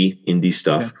indie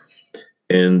stuff. Okay.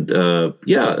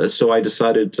 And so I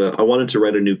decided I wanted to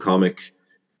write a new comic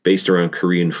based around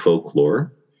Korean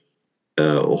folklore,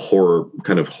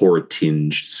 horror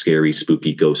tinged, scary,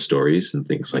 spooky ghost stories and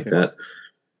things like that.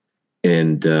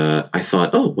 And I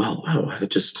thought, I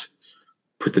just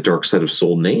put the Dark Side of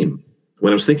Soul name.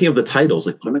 When I was thinking of the titles,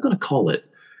 like, what am I going to call it?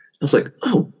 I was like,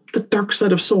 the Dark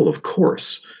Side of Soul, of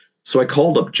course. So I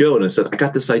called up Joe and I said, I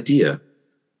got this idea.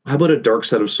 How about a Dark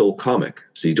Side of Soul comic?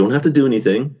 So you don't have to do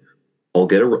anything. I'll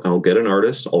get an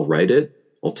artist. I'll write it.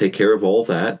 I'll take care of all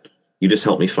that. You just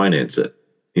help me finance it.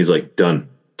 He's like, done.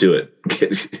 Do it.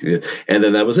 And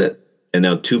then that was it. And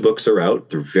now 2 books are out.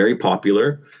 They're very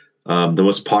popular. The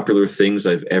most popular things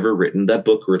I've ever written. That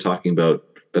book we were talking about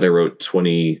that I wrote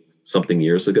 20 something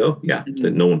years ago. Yeah,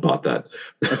 that no one bought that.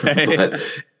 Okay.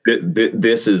 But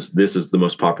this is the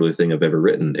most popular thing I've ever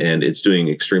written, and it's doing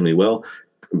extremely well.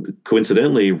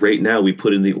 Coincidentally, right now we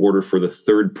put in the order for the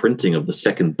 3rd printing of the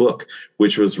 2nd book,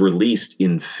 which was released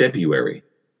in February.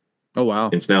 Oh wow!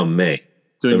 It's now May.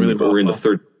 We're in the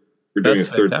 3rd. We're doing a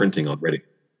 3rd printing already.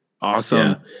 Awesome.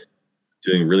 Yeah,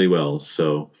 doing really well.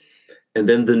 So, And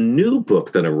then the new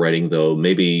book that I'm writing, though,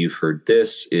 maybe you've heard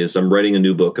this, is I'm writing a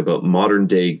new book about modern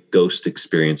day ghost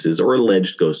experiences or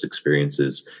alleged ghost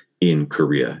experiences in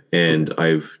Korea. And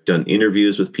I've done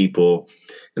interviews with people,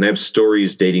 and I have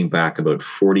stories dating back about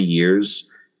 40 years,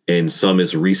 and some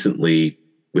as recently,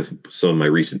 with some of my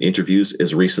recent interviews,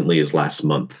 as recently as last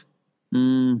month.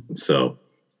 So,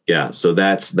 yeah, so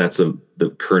that's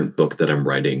the current book that I'm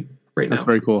writing right now. That's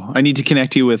very cool. I need to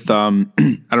connect you with I don't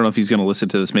know if he's going to listen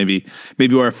to this. Maybe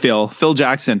or Phil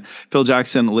Jackson. Phil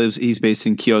Jackson he's based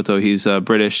in Kyoto. He's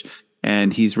British,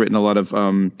 and he's written a lot of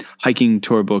hiking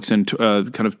tour books and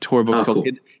kind of tour books called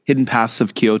Hidden Paths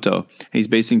of Kyoto. He's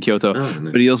based in Kyoto,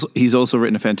 nice. But he's also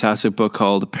written a fantastic book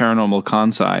called Paranormal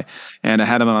Kansai. And I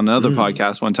had him on another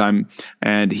podcast one time,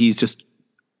 and he's just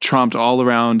tromped all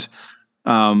around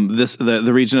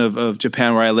the region of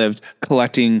Japan where I lived,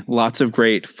 collecting lots of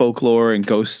great folklore and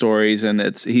ghost stories, and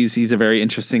he's a very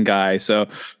interesting guy. So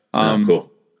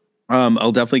cool.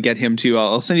 I'll definitely get him to.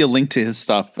 I'll send you a link to his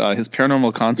stuff. His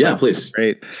Paranormal Concept. Yeah, please.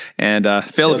 Great. And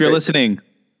Phil, if you're listening,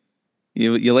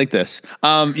 you like this.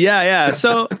 Yeah.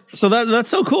 So that's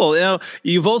so cool. You know,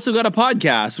 you've also got a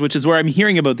podcast, which is where I'm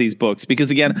hearing about these books, because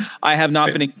again, I have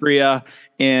not been in Korea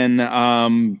in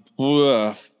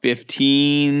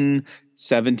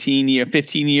 17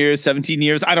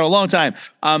 years, I don't know, a long time.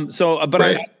 But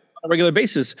I, on a regular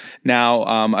basis now,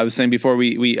 I was saying before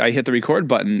I hit the record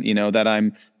button, you know, that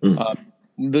I'm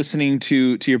listening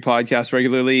to your podcast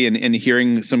regularly and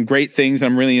hearing some great things.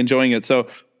 I'm really enjoying it. So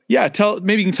yeah,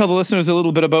 maybe you can tell the listeners a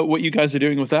little bit about what you guys are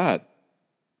doing with that.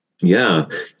 Yeah.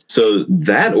 So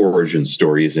that origin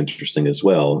story is interesting as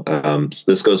well.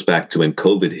 So this goes back to when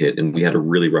COVID hit and we had a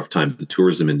really rough time. The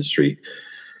tourism industry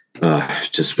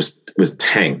just was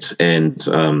tanked. And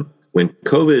when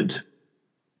COVID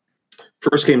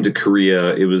first came to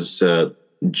Korea, it was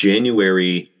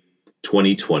January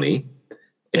 2020.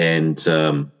 And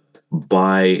some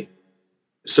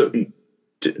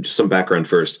background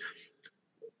first.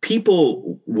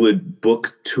 People would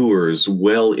book tours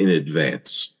well in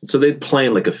advance. So they'd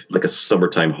plan like a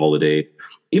summertime holiday,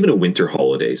 even a winter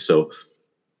holiday. So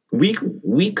we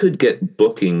could get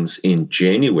bookings in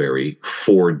January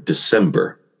for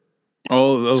December.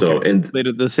 Oh, okay. So and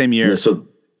later the same year. So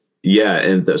yeah,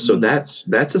 and so that's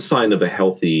a sign of a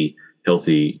healthy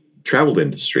travel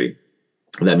industry.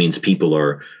 That means people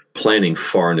are planning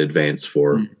far in advance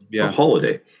for a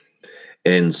holiday.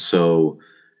 And so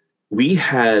we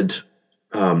had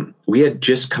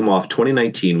just come off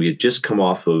 2019. We had just come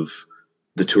off of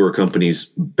the tour company's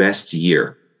best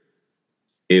year.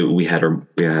 We had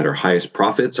our highest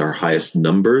profits, our highest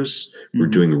numbers. We're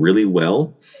doing really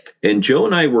well. And Joe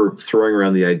and I were throwing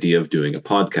around the idea of doing a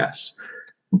podcast,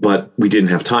 but we didn't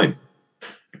have time.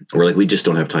 We're like, we just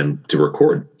don't have time to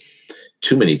record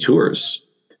too many tours.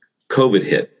 COVID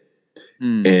hit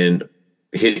and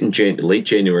hit in late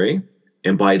January.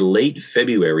 And by late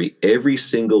February, every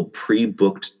single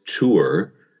pre-booked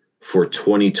tour for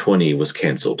 2020 was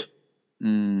canceled.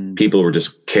 People were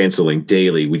just canceling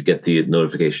daily. We'd get the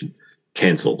notification,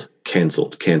 canceled.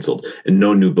 And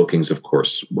no new bookings, of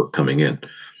course, were coming in.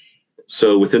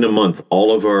 So within a month,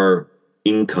 all of our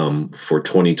income for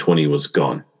 2020 was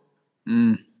gone.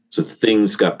 So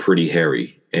things got pretty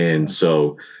hairy. And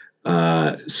so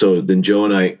then Joe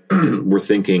and I were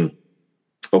thinking,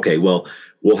 okay, well,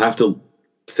 we'll have to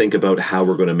think about how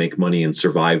we're going to make money and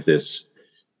survive this,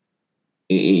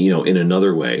 you know, in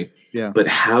another way. Yeah. But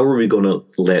how are we going to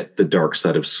let the dark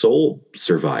side of Seoul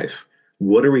survive?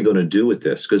 What are we going to do with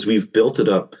this? Because we've built it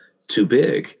up too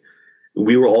big.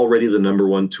 We were already the number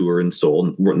one tour in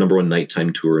Seoul, number one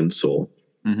nighttime tour in Seoul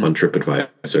on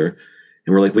TripAdvisor.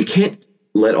 And we're like, we can't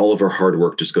let all of our hard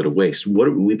work just go to waste.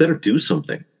 We better do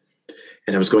something.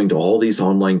 And I was going to all these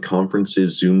online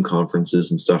conferences, Zoom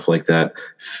conferences and stuff like that,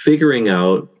 figuring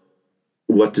out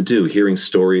what to do, hearing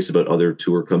stories about other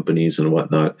tour companies and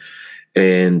whatnot.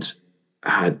 And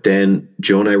then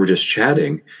Joe and I were just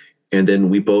chatting, and then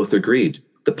we both agreed,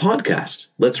 the podcast.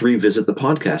 Let's revisit the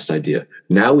podcast idea.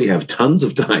 Now we have tons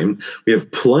of time. We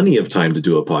have plenty of time to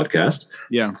do a podcast.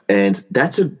 Yeah. And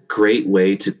that's a great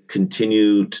way to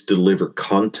continue to deliver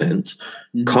content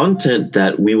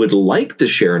that we would like to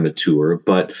share on a tour,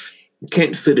 but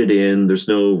can't fit it in. There's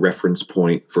no reference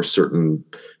point for certain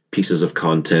pieces of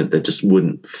content that just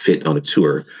wouldn't fit on a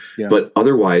tour, but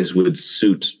otherwise would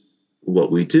suit what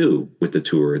we do with the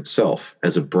tour itself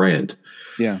as a brand.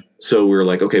 Yeah. So we're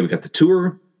like, okay, we got the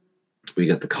tour, we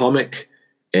got the comic,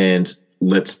 and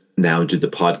let's now do the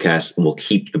podcast, and we'll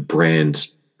keep the brand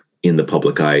in the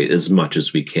public eye as much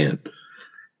as we can.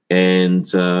 And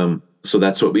so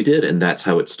that's what we did, and that's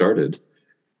how it started.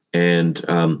 and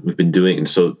we've been doing. And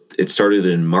so it started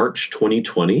in March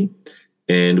 2020,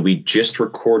 and we just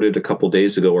recorded a couple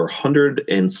days ago our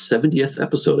 170th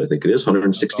episode. I think it is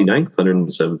 169th,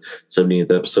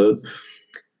 170th episode.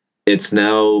 It's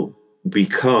now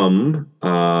become.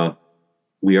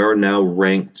 We are now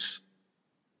ranked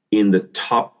in the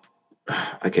top.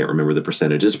 I can't remember the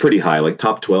percentage. It's pretty high, like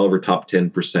top 12 or top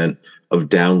 10% of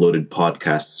downloaded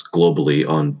podcasts globally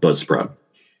on Buzzsprout.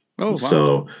 Oh, wow.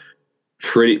 So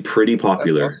pretty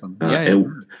popular. That's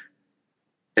awesome.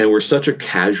 And we're such a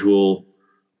casual,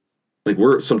 like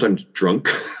we're sometimes drunk,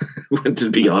 to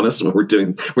be honest, when we're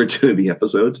doing the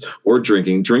episodes, or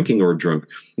drinking or drunk.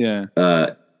 Yeah.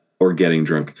 Or getting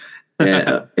drunk.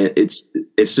 And it's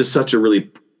just such a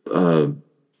really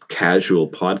casual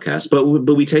podcast, but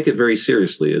we take it very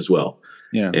seriously as well.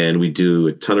 Yeah. And we do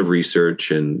a ton of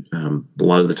research, and a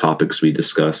lot of the topics we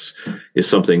discuss is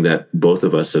something that both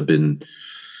of us have been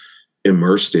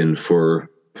immersed in for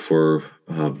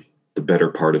the better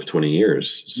part of 20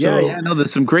 years. So, no,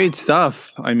 there's some great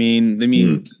stuff. I mean,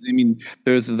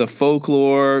 there's the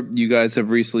folklore. You guys have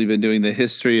recently been doing the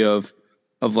history of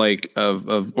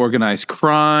organized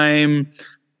crime.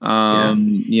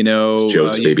 It's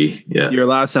jokes, baby. Yeah. Your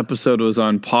last episode was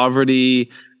on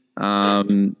poverty.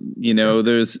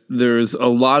 There's a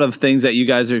lot of things that you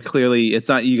guys are clearly, it's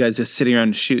not you guys just sitting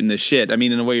around shooting the shit. I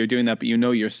mean, in a way you're doing that, but you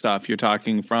know your stuff. You're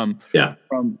talking from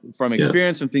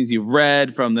experience, from things you've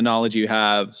read, from the knowledge you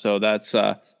have. So that's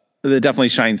that definitely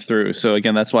shines through. So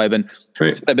again, that's why I've been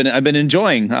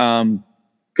enjoying.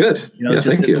 Good. It's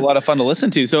a lot of fun to listen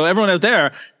to. So everyone out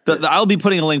there, I'll be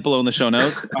putting a link below in the show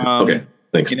notes. Okay.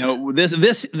 Thanks.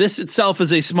 This itself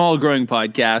is a small growing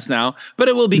podcast now, but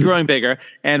it will be growing bigger.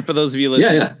 And for those of you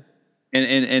listening,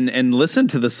 and listen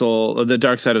to the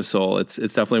dark side of soul, it's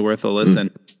definitely worth a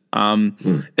listen.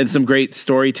 And some great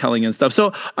storytelling and stuff.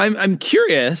 So I'm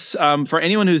curious for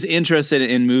anyone who's interested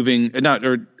in moving,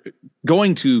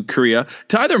 going to Korea,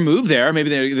 to either move there, maybe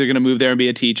they're going to move there and be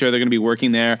a teacher, they're going to be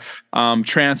working there,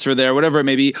 transfer there, whatever it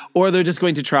may be, or they're just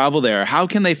going to travel there. How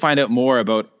can they find out more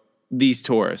about these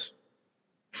tours?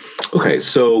 Okay,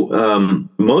 so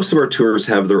most of our tours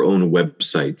have their own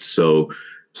websites. So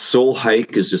Soul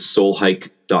Hike is just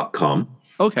soulhike.com.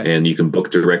 Okay. And you can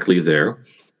book directly there.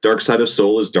 Dark Side of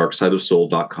Soul is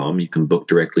darksideofsoul.com. You can book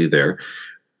directly there.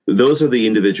 Those are the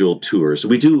individual tours.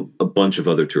 We do a bunch of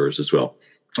other tours as well.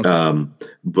 Okay.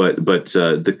 But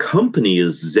the company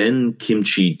is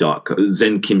zenkimchi.com.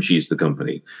 Zen Kimchi is the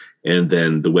company. And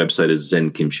then the website is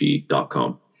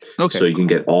zenkimchi.com. Okay. So you can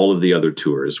get all of the other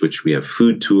tours, which we have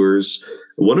food tours.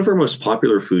 One of our most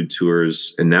popular food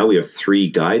tours, and now we have 3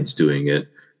 guides doing it,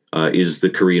 is the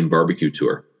Korean barbecue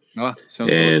tour. Oh,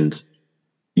 sounds and awesome.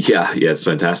 Yeah, it's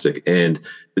fantastic. And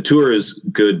the tour is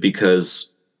good because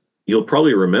you'll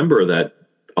probably remember that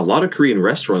a lot of Korean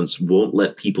restaurants won't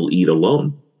let people eat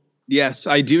alone. Yes,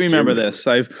 I do remember this.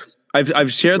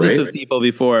 I've shared this with people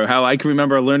before, how I can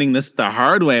remember learning this the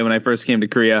hard way when I first came to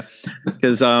Korea,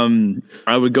 because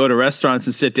I would go to restaurants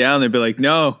and sit down. They'd be like,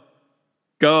 "No,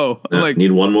 go." I'm like,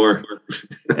 "Need one more."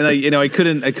 And I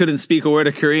couldn't speak a word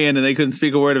of Korean, and they couldn't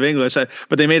speak a word of English.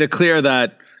 But they made it clear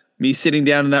that me sitting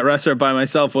down in that restaurant by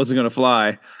myself wasn't going to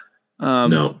fly.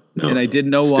 No, and I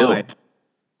didn't know why.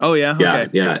 Oh yeah, okay.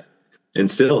 Yeah,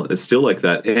 and it's still like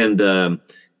that, and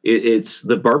it's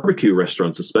the barbecue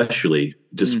restaurants especially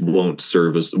just won't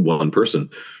serve as one person.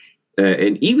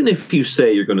 And even if you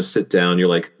say you're going to sit down, you're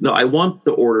like, no, I want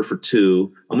the order for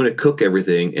 2. I'm going to cook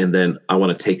everything, and then I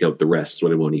want to take out the rest so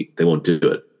they won't eat. They won't do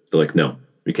it. They're like, no,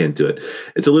 we can't do it.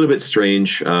 It's a little bit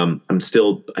strange. I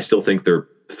still think they're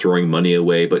throwing money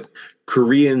away, but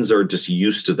Koreans are just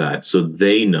used to that, so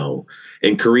they know.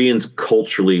 And Koreans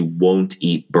culturally won't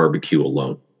eat barbecue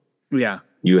alone. Yeah.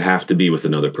 You have to be with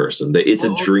another person. It's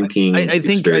a drinking experience. I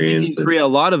think in Korea, a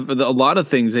lot of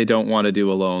things they don't want to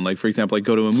do alone. Like, for example, like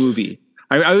go to a movie.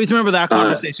 I always remember that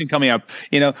conversation coming up.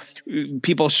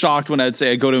 People shocked when I'd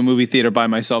say I go to a movie theater by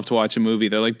myself to watch a movie.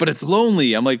 They're like, but it's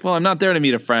lonely. I'm like, well, I'm not there to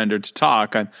meet a friend or to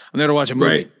talk. I'm there to watch a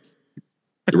movie.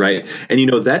 Right.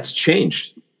 And that's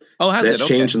changed. Oh, has it? That's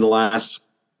changed in the last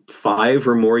 5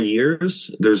 or more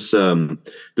years. There's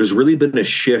really been a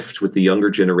shift with the younger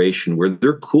generation where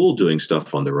they're cool doing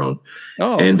stuff on their own,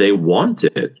 and they want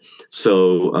it.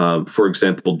 So, for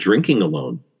example, drinking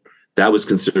alone, that was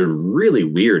considered really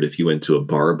weird if you went to a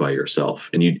bar by yourself,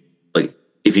 and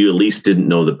if you at least didn't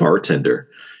know the bartender,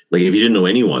 like if you didn't know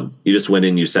anyone, you just went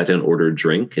in, you sat down, ordered a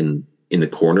drink, and in the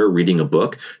corner reading a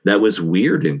book. That was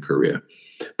weird in Korea,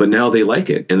 but now they like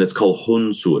it, and it's called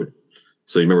honsul.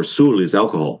 So you remember sul is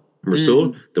alcohol. Remember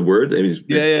sul, the word? I mean,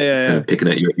 yeah. Kind of picking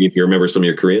at you if you remember some of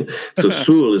your Korean. So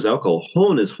sul is alcohol.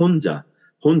 Hon is honja.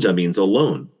 Honja means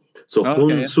alone. So Okay.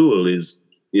 honsul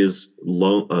is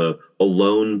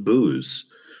alone booze.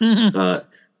 Uh,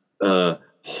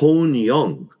 Hon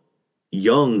Young.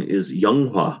 Young is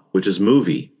Younghwa, which is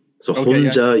movie. So Okay. Yeah.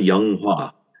 Honja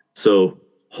Younghwa. So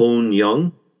Hon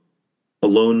Young,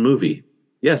 alone movie.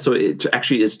 Yeah, so it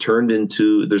actually is turned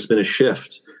into, there's been a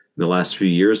shift in the last few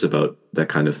years about that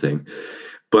kind of thing.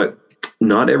 But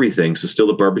not everything. So still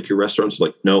the barbecue restaurants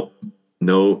like, no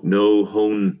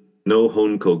hon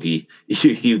kogi.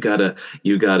 You gotta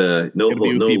Gotta be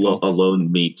with no people.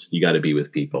 alone meat. You gotta be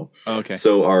with people. Okay.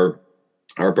 So our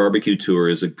barbecue tour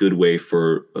is a good way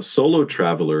for solo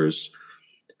travelers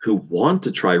who want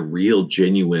to try real,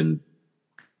 genuine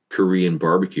Korean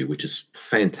barbecue, which is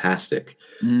fantastic.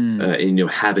 And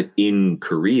have it in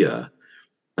Korea.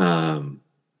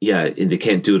 Yeah, and they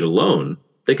can't do it alone.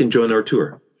 They can join our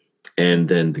tour, and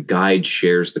then the guide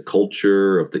shares the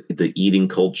culture of the eating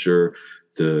culture,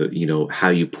 how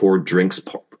you pour drinks,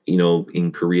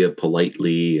 in Korea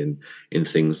politely and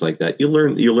things like that. You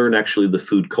learn actually the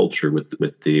food culture with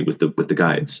the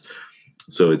guides.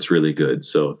 So it's really good.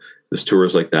 So this tour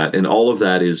is like that, and all of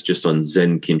that is just on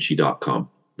zenkimchi.com.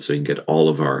 So you can get all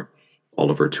of our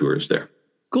tours there.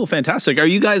 Cool. Fantastic. Are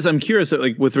you guys, I'm curious,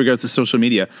 like with regards to social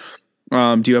media,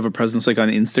 do you have a presence like on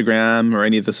Instagram or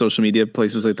any of the social media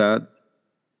places like that?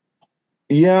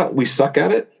 Yeah, we suck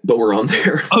at it, but we're on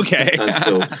there. Okay. And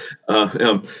so,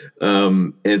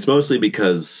 and it's mostly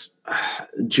because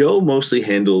Joe mostly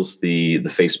handles the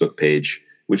Facebook page,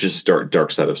 which is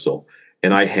Dark Side of Soul,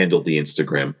 and I handled the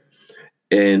Instagram.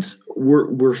 And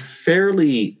we're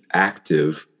fairly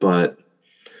active, but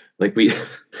like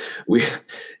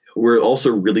we're also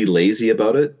really lazy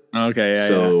about it. Okay. Yeah.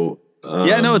 So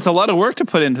Yeah, no, it's a lot of work to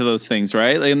put into those things,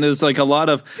 right? Like, and there's like a lot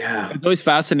of. yeah, It's always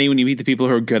fascinating when you meet the people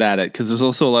who are good at it because there's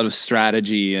also a lot of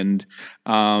strategy and,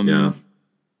 yeah.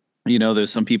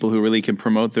 there's some people who really can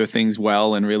promote their things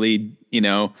well and really,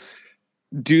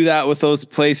 do that with those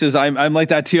places. I'm like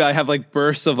that too. I have like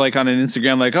bursts of like on an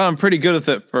Instagram, like, oh, I'm pretty good with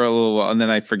it for a little while, and then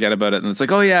I forget about it, and it's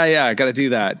like, oh yeah, I got to do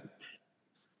that.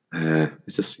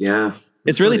 It's just yeah.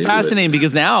 It's really fascinating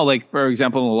because now, like for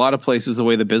example, in a lot of places, the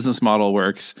way the business model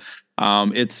works,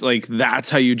 it's like that's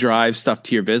how you drive stuff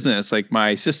to your business. Like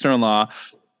my sister-in-law,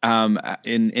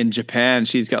 in Japan,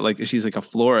 she's like a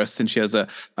florist, and she has a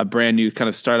brand new kind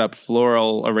of startup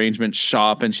floral arrangement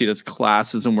shop, and she does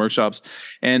classes and workshops,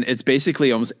 and it's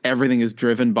basically almost everything is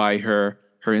driven by her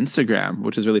Instagram,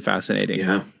 which is really fascinating.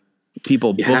 Yeah,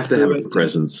 People you book have to have a through it.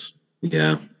 presence.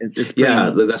 Yeah, It's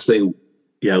yeah. pretty, That's the thing.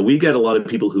 Yeah, we get a lot of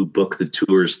people who book the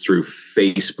tours through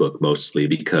Facebook mostly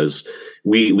because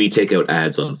we take out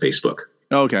ads on Facebook.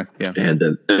 oh, okay, yeah. And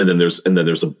then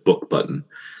there's a book button.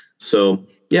 So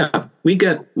yeah, we'll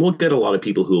get a lot of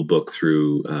people who will book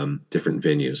through different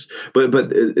venues. But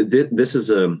this is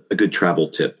a good travel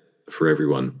tip for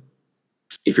everyone.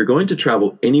 If you're going to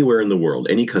travel anywhere in the world,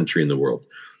 any country in the world,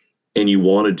 and you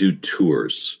want to do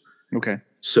tours, Okay.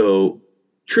 so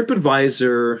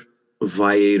TripAdvisor,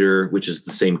 Viator, which is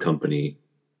the same company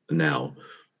now,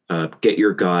 Get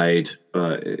Your Guide,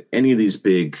 any of these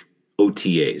big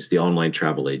OTAs, the online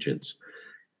travel agents,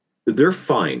 they're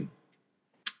fine.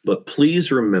 But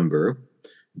please remember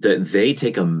that they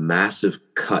take a massive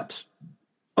cut,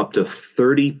 up to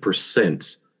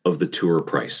 30% of the tour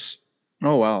price.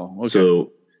 Oh wow. Okay.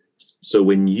 So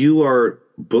when you are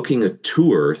booking a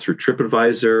tour through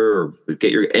TripAdvisor or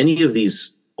any of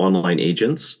these online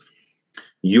agents,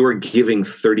 you are giving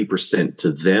 30%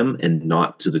 to them and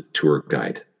not to the tour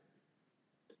guide.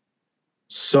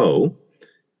 So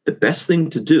the best thing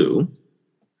to do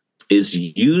is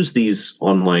use these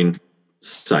online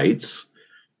sites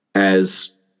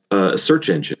as a search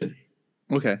engine.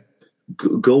 Okay.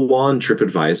 Go on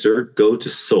TripAdvisor, go to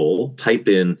Seoul, type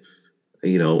in,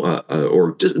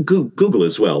 or just Google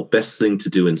as well. Best thing to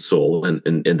do in Seoul, and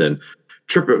then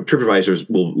TripAdvisor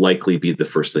will likely be the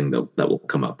first thing that will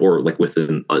come up, or like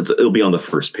it'll be on the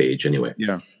first page anyway.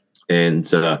 Yeah. And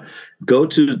go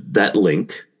to that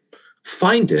link,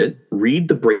 find it, read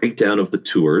the breakdown of the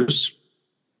tours,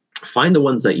 find the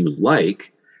ones that you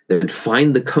like, then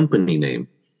find the company name,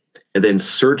 and then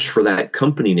search for that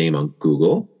company name on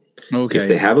Google. Okay. If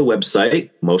they have a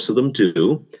website, most of them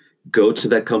do, go to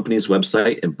that company's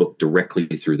website and book directly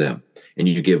through them. And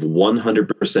you give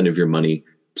 100% of your money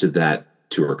to that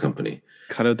tour company.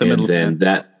 Cut out the middleman.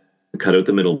 Cut out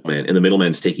the middleman. And the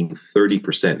middleman's taking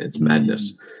 30%. It's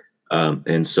madness.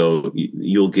 And so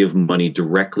you'll give money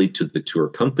directly to the tour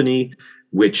company,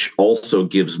 which also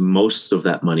gives most of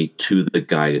that money to the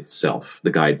guide itself,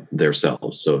 the guide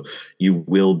themselves. So you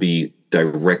will be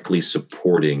directly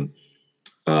supporting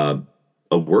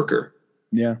a worker.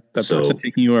 Yeah. That So, person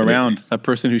taking you around, that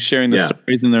person who's sharing the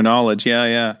stories and their knowledge. Yeah.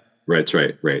 Yeah.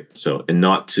 Right. So, and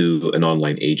not to an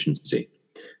online agency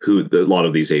a lot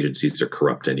of these agencies are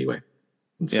corrupt anyway.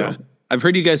 So, yeah. I've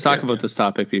heard you guys talk about this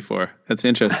topic before. That's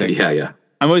interesting. Yeah.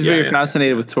 I'm always very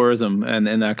fascinated with tourism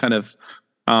and that kind of,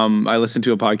 I listened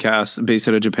to a podcast based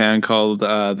out of Japan called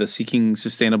the Seeking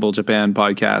Sustainable Japan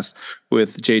podcast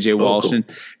with JJ Walsh. Cool.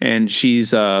 And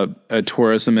she's a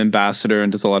tourism ambassador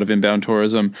and does a lot of inbound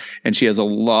tourism. And she has a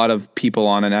lot of people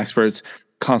on and experts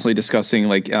constantly discussing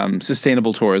like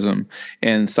sustainable tourism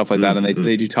and stuff like that. And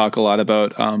they do talk a lot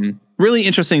about really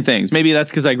interesting things. Maybe that's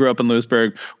because I grew up in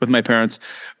Lewisburg with my parents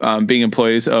being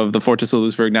employees of the Fortress of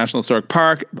Lewisburg National Historic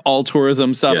Park, all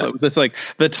tourism stuff. It was just like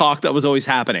the talk that was always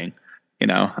happening, you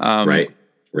know? Right.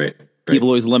 People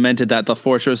always lamented that the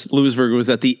Fortress Lewisburg was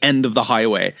at the end of the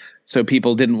highway. So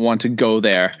people didn't want to go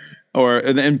there.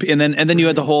 And then you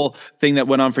had the whole thing that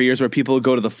went on for years where people would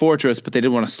go to the fortress, but they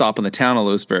didn't want to stop in the town of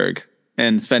Lewisburg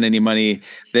and spend any money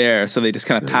there, so they just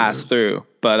kind of pass through.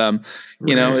 But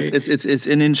you know, it's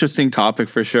an interesting topic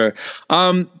for sure.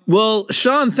 Well,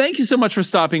 Shawn, thank you so much for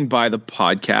stopping by the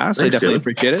podcast. Thanks, I definitely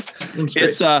appreciate it.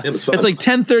 It's like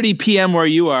 10:30 p.m. where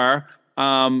you are.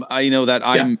 I know that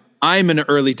I'm an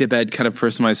early to bed kind of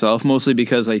person myself, mostly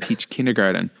because I teach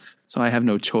kindergarten, so I have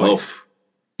no choice.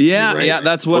 Yeah,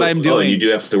 that's what I'm doing. And you do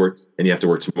have to work, and you have to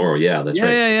work tomorrow. Yeah, that's right.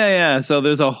 Yeah. So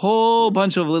there's a whole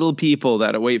bunch of little people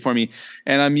that wait for me,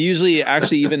 and I'm usually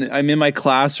I'm in my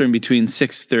classroom between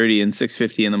 6:30 and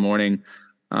 6:50 in the morning.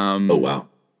 Oh wow.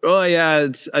 Oh yeah,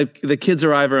 the kids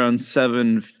arrive around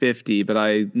 7:50, but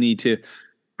I need to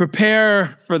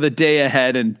prepare for the day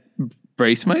ahead and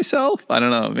brace myself. I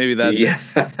don't know. Maybe that's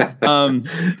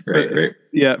right.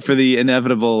 Yeah, for the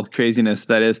inevitable craziness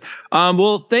that is.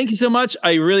 Well, thank you so much.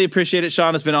 I really appreciate it,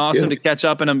 Shawn. It's been awesome to catch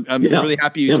up, and I'm really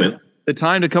happy you took the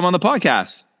time to come on the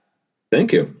podcast.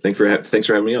 Thank you. Thanks for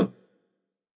having me on.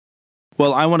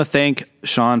 Well, I want to thank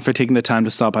Shawn for taking the time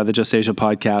to stop by the Just Asia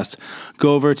podcast.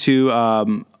 Go over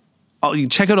to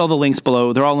check out all the links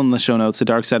below. They're all in the show notes,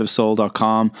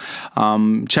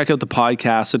 thedarksideofsoul.com. Check out the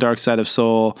podcast, The Dark Side of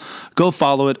Soul. Go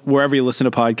follow it wherever you listen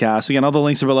to podcasts. Again, all the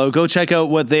links are below. Go check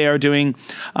out what they are doing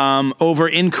over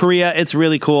in Korea. It's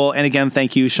really cool. And again,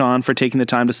 thank you, Shawn, for taking the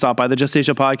time to stop by the Just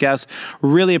Asia podcast.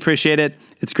 Really appreciate it.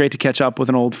 It's great to catch up with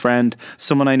an old friend,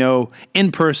 someone I know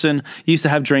in person, used to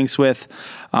have drinks with,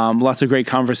 lots of great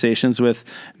conversations with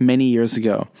many years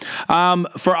ago.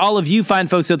 For all of you fine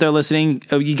folks out there listening,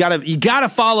 you gotta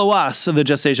follow us, the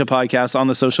Just Asia podcast, on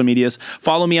the social medias.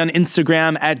 Follow me on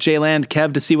Instagram at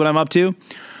JLandKev to see what I'm up to.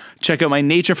 Check out my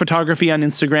nature photography on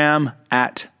Instagram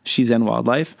at She's in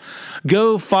Wildlife.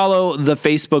 Go follow the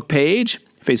Facebook page,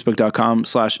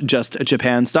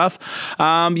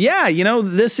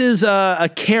 facebook.com/justjapanstuff. This is a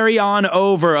carry on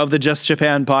over of the Just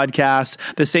Japan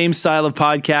podcast, the same style of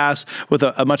podcast with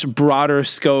a much broader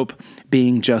scope,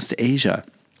 being Just Asia.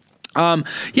 I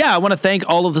want to thank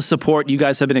all of the support. You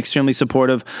guys have been extremely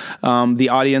supportive. The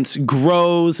audience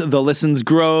grows, the listens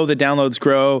grow, the downloads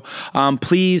grow.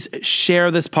 Please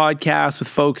share this podcast with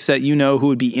folks that you know who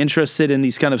would be interested in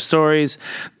these kind of stories,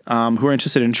 who are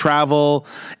interested in travel,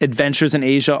 adventures in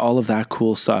Asia, all of that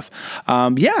cool stuff.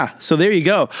 So there you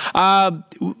go.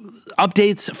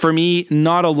 Updates for me,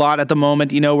 not a lot at the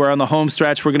moment. You know, we're on the home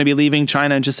stretch. We're going to be leaving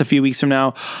China in just a few weeks from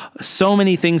now. So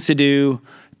many things to do.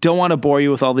 Don't want to bore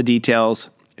you with all the details.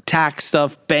 Tax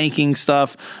stuff, banking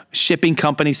stuff, shipping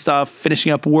company stuff,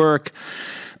 finishing up work.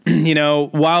 You know,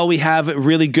 while we have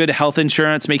really good health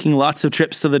insurance, making lots of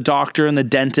trips to the doctor and the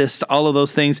dentist, all of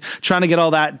those things, trying to get all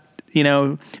that,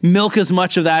 milk as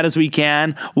much of that as we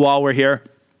can while we're here.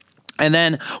 And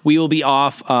then we will be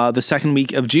off the second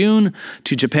week of June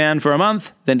to Japan for a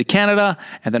month, then to Canada,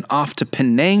 and then off to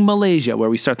Penang, Malaysia, where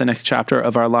we start the next chapter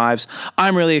of our lives.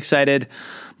 I'm really excited.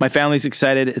 My family's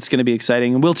excited. It's going to be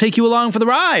exciting. And we'll take you along for the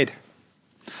ride.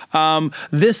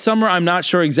 This summer, I'm not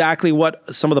sure exactly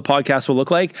what some of the podcasts will look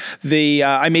like.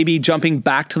 I may be jumping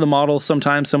back to the model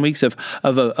sometimes, some weeks of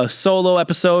a solo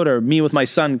episode, or me with my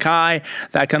son Kai,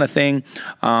 that kind of thing,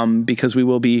 because we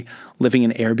will be living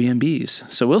in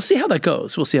Airbnbs. So we'll see how that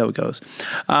goes. We'll see how it goes.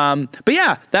 But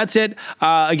yeah, that's it.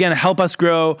 Again, help us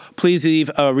grow. Please leave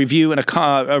a review and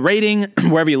a rating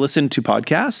wherever you listen to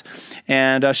podcasts,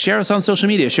 and share us on social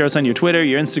media. Share us on your Twitter,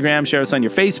 your Instagram, share us on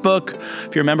your Facebook.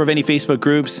 If you're a member of any Facebook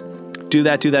groups, do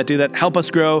that. Help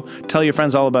us grow. Tell your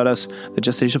friends all about us, the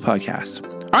Just Asia podcast.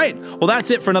 All right. Well,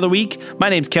 that's it for another week. My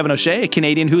name's Kevin O'Shea, a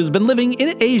Canadian who has been living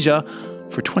in Asia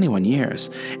for 21 years.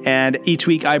 And each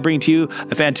week I bring to you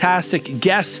a fantastic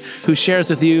guest who shares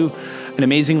with you an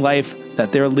amazing life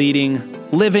that they're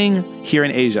living here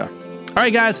in Asia. All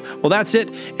right, guys. Well, that's it.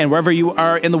 And wherever you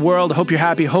are in the world, hope you're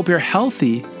happy, hope you're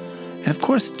healthy. And of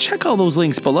course, check all those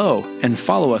links below and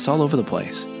follow us all over the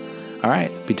place. All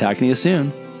right. Be talking to you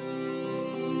soon.